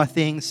food and all my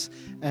things.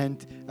 And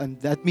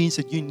that means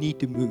that you need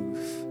to move.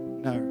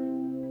 No.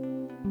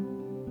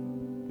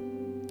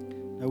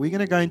 No, we're going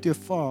to go into a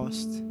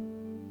fast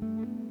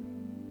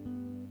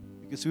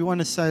because we want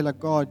to say, like,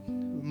 God,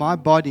 my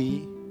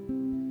body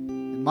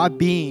and my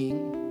being,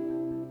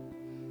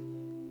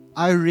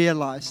 I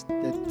realized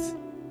that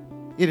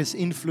it is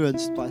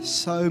influenced by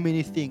so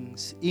many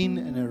things in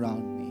and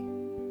around me.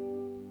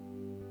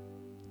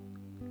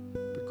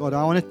 God,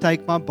 I want to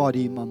take my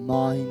body, my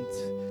mind,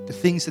 the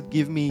things that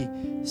give me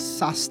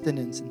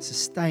sustenance and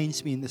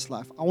sustains me in this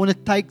life. I want to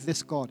take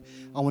this, God.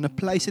 I want to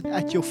place it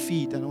at your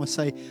feet. And I want to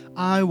say,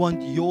 I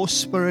want your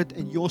Spirit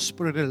and your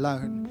Spirit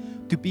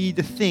alone to be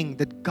the thing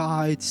that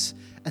guides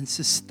and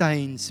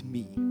sustains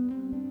me.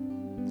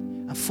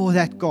 And for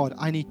that, God,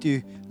 I need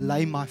to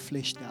lay my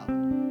flesh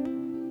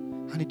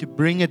down. I need to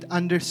bring it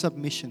under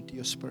submission to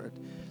your Spirit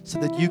so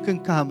that you can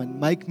come and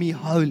make me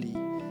holy,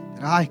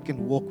 that I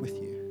can walk with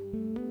you.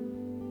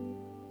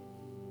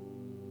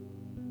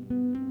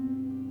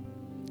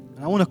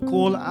 I want to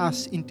call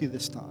us into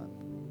this time.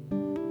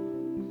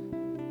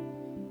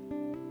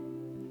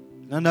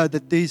 And I know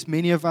that there's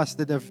many of us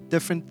that have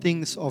different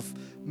things of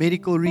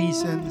medical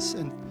reasons,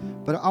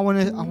 but I want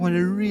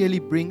to really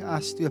bring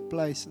us to a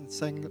place and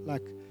saying,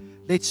 like,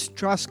 let's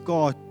trust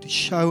God to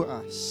show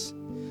us.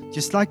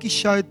 Just like He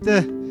showed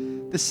the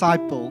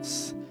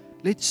disciples,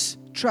 let's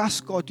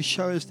trust God to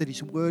show us that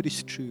His word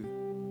is true.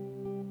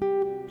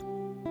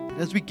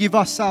 As we give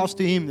ourselves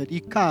to Him, that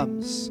He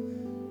comes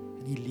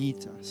and He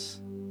leads us.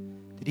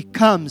 That He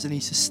comes and He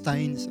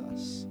sustains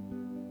us.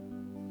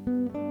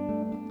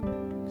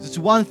 It's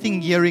one thing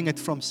hearing it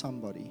from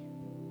somebody.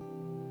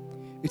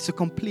 It's a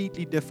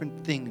completely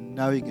different thing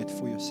knowing it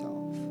for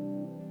yourself.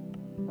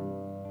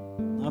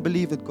 I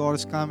believe that God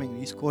is coming.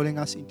 He's calling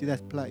us into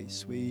that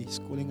place where He's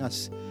calling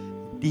us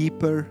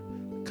deeper,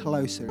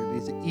 closer.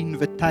 There's an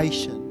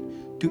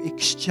invitation to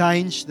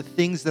exchange the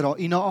things that are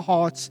in our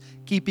hearts,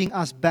 keeping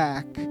us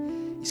back.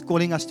 He's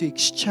calling us to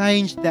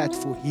exchange that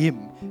for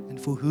Him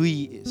and for who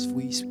He is, for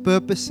His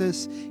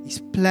purposes, His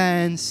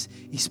plans,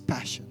 His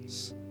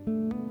passions.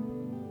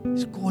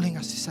 He's calling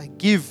us to say,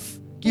 give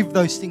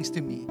those things to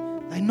me.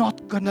 They're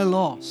not going to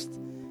last.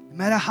 No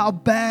matter how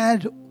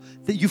bad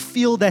that you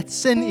feel that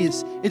sin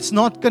is, it's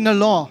not going to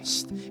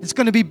last. It's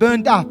going to be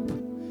burned up.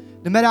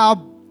 No matter how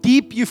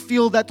deep you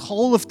feel that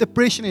hole of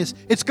depression is,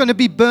 it's going to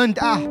be burned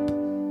up.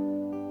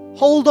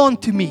 Hold on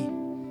to me.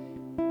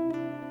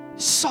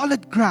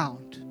 Solid ground.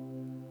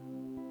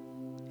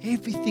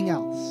 Everything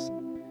else,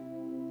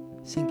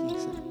 sinking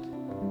sand.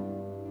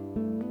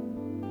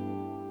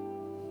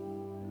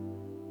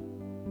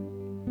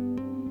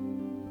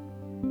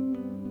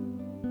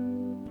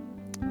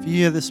 If you're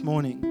here this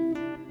morning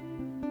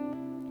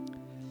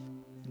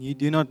and you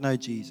do not know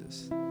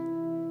Jesus,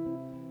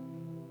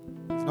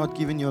 you've not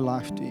given your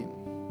life to Him,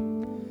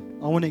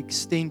 I want to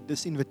extend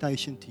this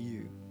invitation to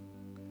you.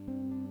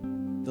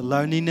 The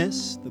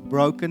loneliness, the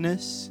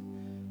brokenness,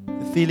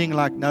 the feeling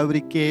like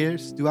nobody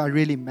cares. Do I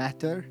really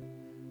matter?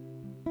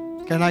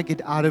 Can I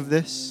get out of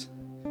this?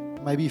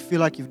 Maybe you feel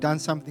like you've done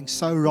something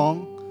so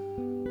wrong.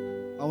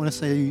 I want to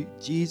say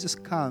Jesus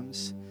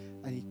comes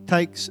and He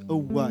takes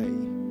away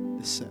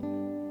the sin.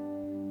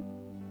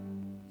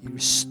 He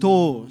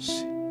restores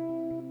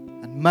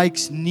and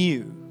makes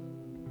new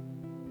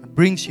and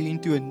brings you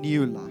into a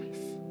new life.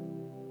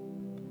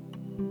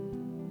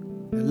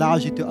 It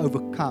allows you to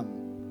overcome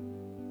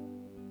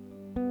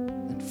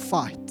and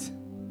fight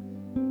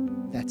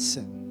that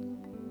sin,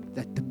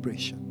 that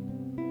depression,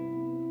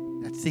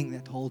 that thing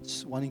that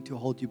wanting to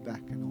hold you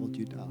back and hold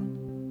you down.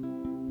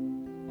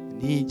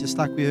 And He, just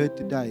like we heard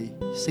today,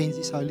 He sends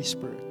His Holy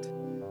Spirit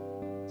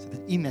so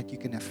that in that you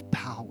can have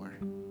power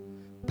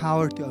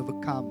to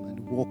overcome and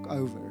walk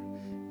over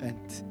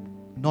and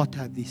not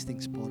have these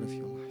things part of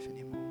your life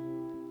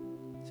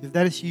anymore. So if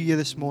that is you here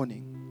this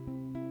morning,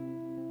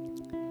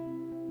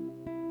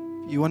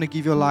 if you want to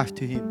give your life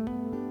to Him,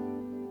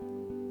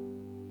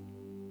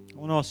 I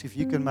want to ask if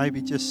you can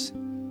maybe just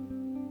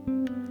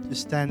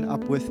stand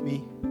up with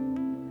me.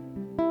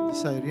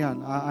 Just say,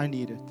 Riaan, I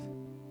need it.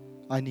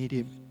 I need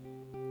Him.